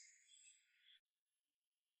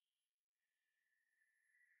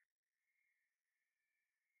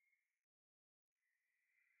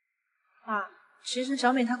爸，其实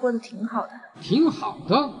小美她过得挺好的。挺好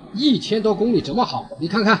的，1000多公里怎么好？你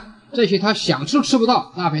看看。这些他想吃吃不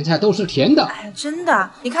到，那片菜都是甜的。哎呀，真的，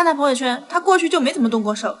你看他朋友圈，他过去就没怎么动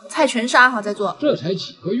过手，菜全是阿豪在做。这才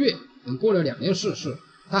几个月，等过了2年试试，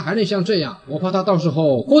他还能像这样，我怕他到时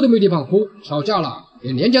候哭都没地方哭，吵架了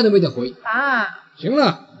连年假都没得回。爸，行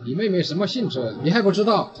了，你妹妹什么性质你还不知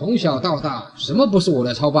道？从小到大，什么不是我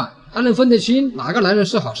来操办？她能分得清哪个男人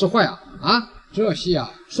是好是坏啊？啊，这戏啊，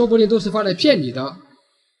说不定都是发来骗你的。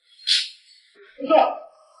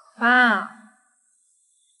爸。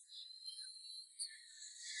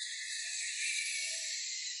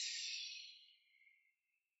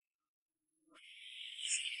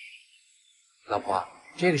老婆，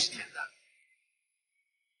这个是甜的。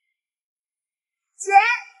姐，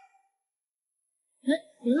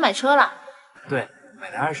你们买车了？对，买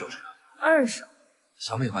的2手车。2手。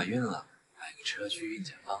小美怀孕了，买个车去孕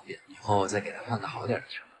检方便，以后再给她换个好点的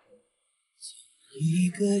车。一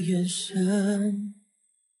个眼神。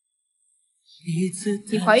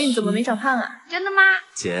你怀孕怎么没长胖啊？真的吗？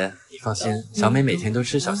姐，你放心，小美每天都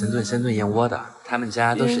吃小鲜炖鲜炖燕窝的，他们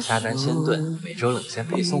家都是下单鲜炖，每周冷鲜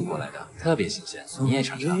配送过来的，特别新鲜。你也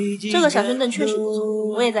尝尝。这个小鲜炖确实不错，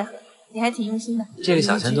我也在喝，你还挺用心的。这个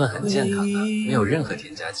小鲜炖很健康的，没有任何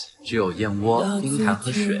添加剂，只有燕窝、冰糖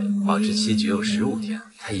和水，保质期只有15天。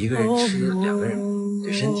他一个人吃2个人，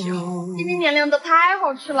对身体好。今天年龄都太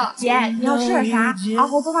好吃了，姐，你要吃点啥？阿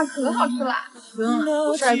豪做饭可好吃了。不用了，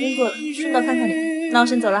我是来工作的，顺道看看你。那我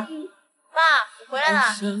先走了。爸，我回来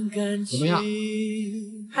了。怎么样？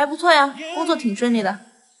还不错呀，工作挺顺利的。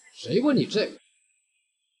谁问你这个？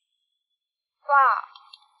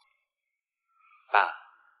爸，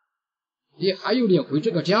你还有脸回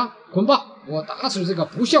这个家？滚吧！我打死这个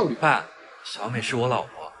不孝女！爸，小美是我老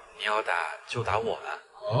婆，你要打就打我了。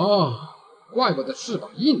哦，怪不得翅膀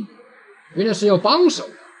硬，原来是要帮手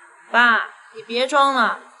的。爸，你别装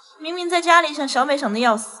了，明明在家里想小美想的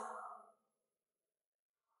要死。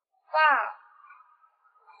爸，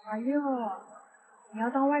怀孕了，你要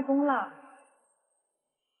当外公了。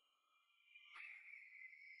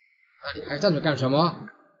那你还站着干什么？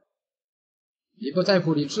你不在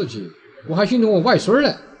乎你自己，我还心疼我外孙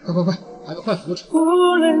呢。快快快，还快扶着。无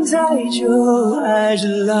论再久还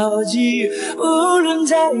是牢记，无论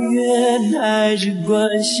再远还是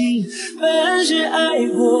关心，凡是爱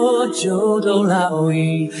过就都烙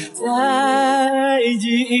印在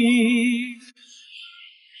记忆。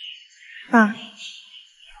爸，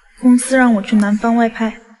公司让我去南方外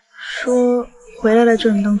派，说回来了就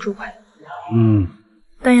能当主管。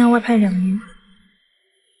但要外派2年。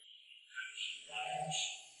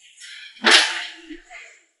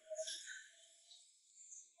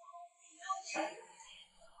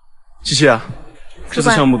七七啊，这次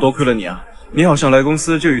项目多亏了你啊！你好像来公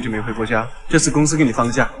司就一直没回过家，这次公司给你放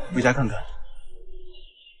个假，回家看看。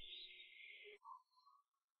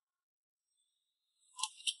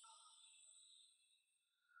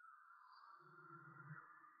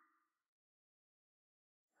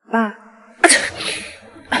爸，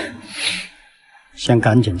先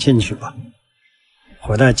赶紧进去吧。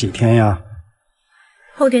回来几天呀？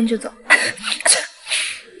后天就走。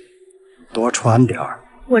多穿点儿。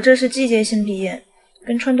我这是季节性鼻炎，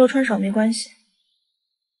跟穿多穿少没关系。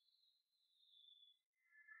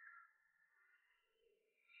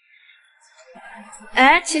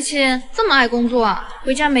哎，七七这么爱工作啊，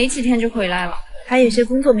回家没几天就回来了，还有些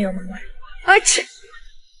工作没有忙完。啊切！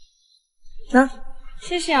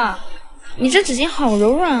谢谢啊，你这纸巾好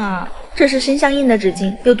柔软啊。这是新相印的纸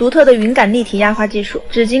巾，有独特的云感立体压花技术，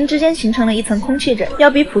纸巾之间形成了一层空气枕，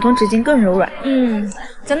要比普通纸巾更柔软。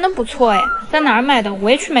真的不错哎，在哪儿买的？我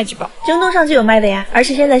也去买几包。京东上就有卖的呀，而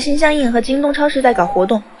且现在新相印和京东超市在搞活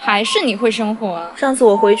动。还是你会生活啊。上次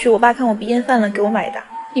我回去，我爸看我鼻炎犯了，给我买的。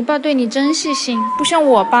你爸对你真细心，不像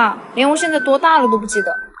我爸，连我现在多大了都不记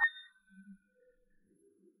得。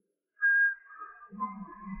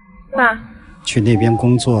爸，去那边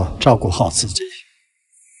工作，照顾好自己。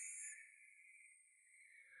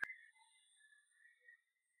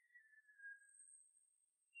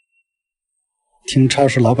听超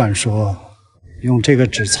市老板说，用这个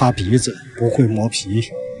纸擦鼻子不会磨皮，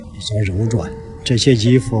比较柔软。这些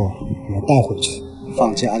衣服我带回去，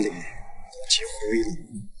放家里都积灰了。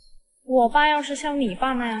我爸要是像你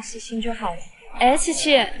爸那样细心就好了。哎，琪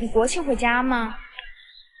琪，你国庆回家吗？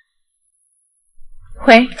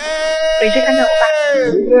回去看看我爸。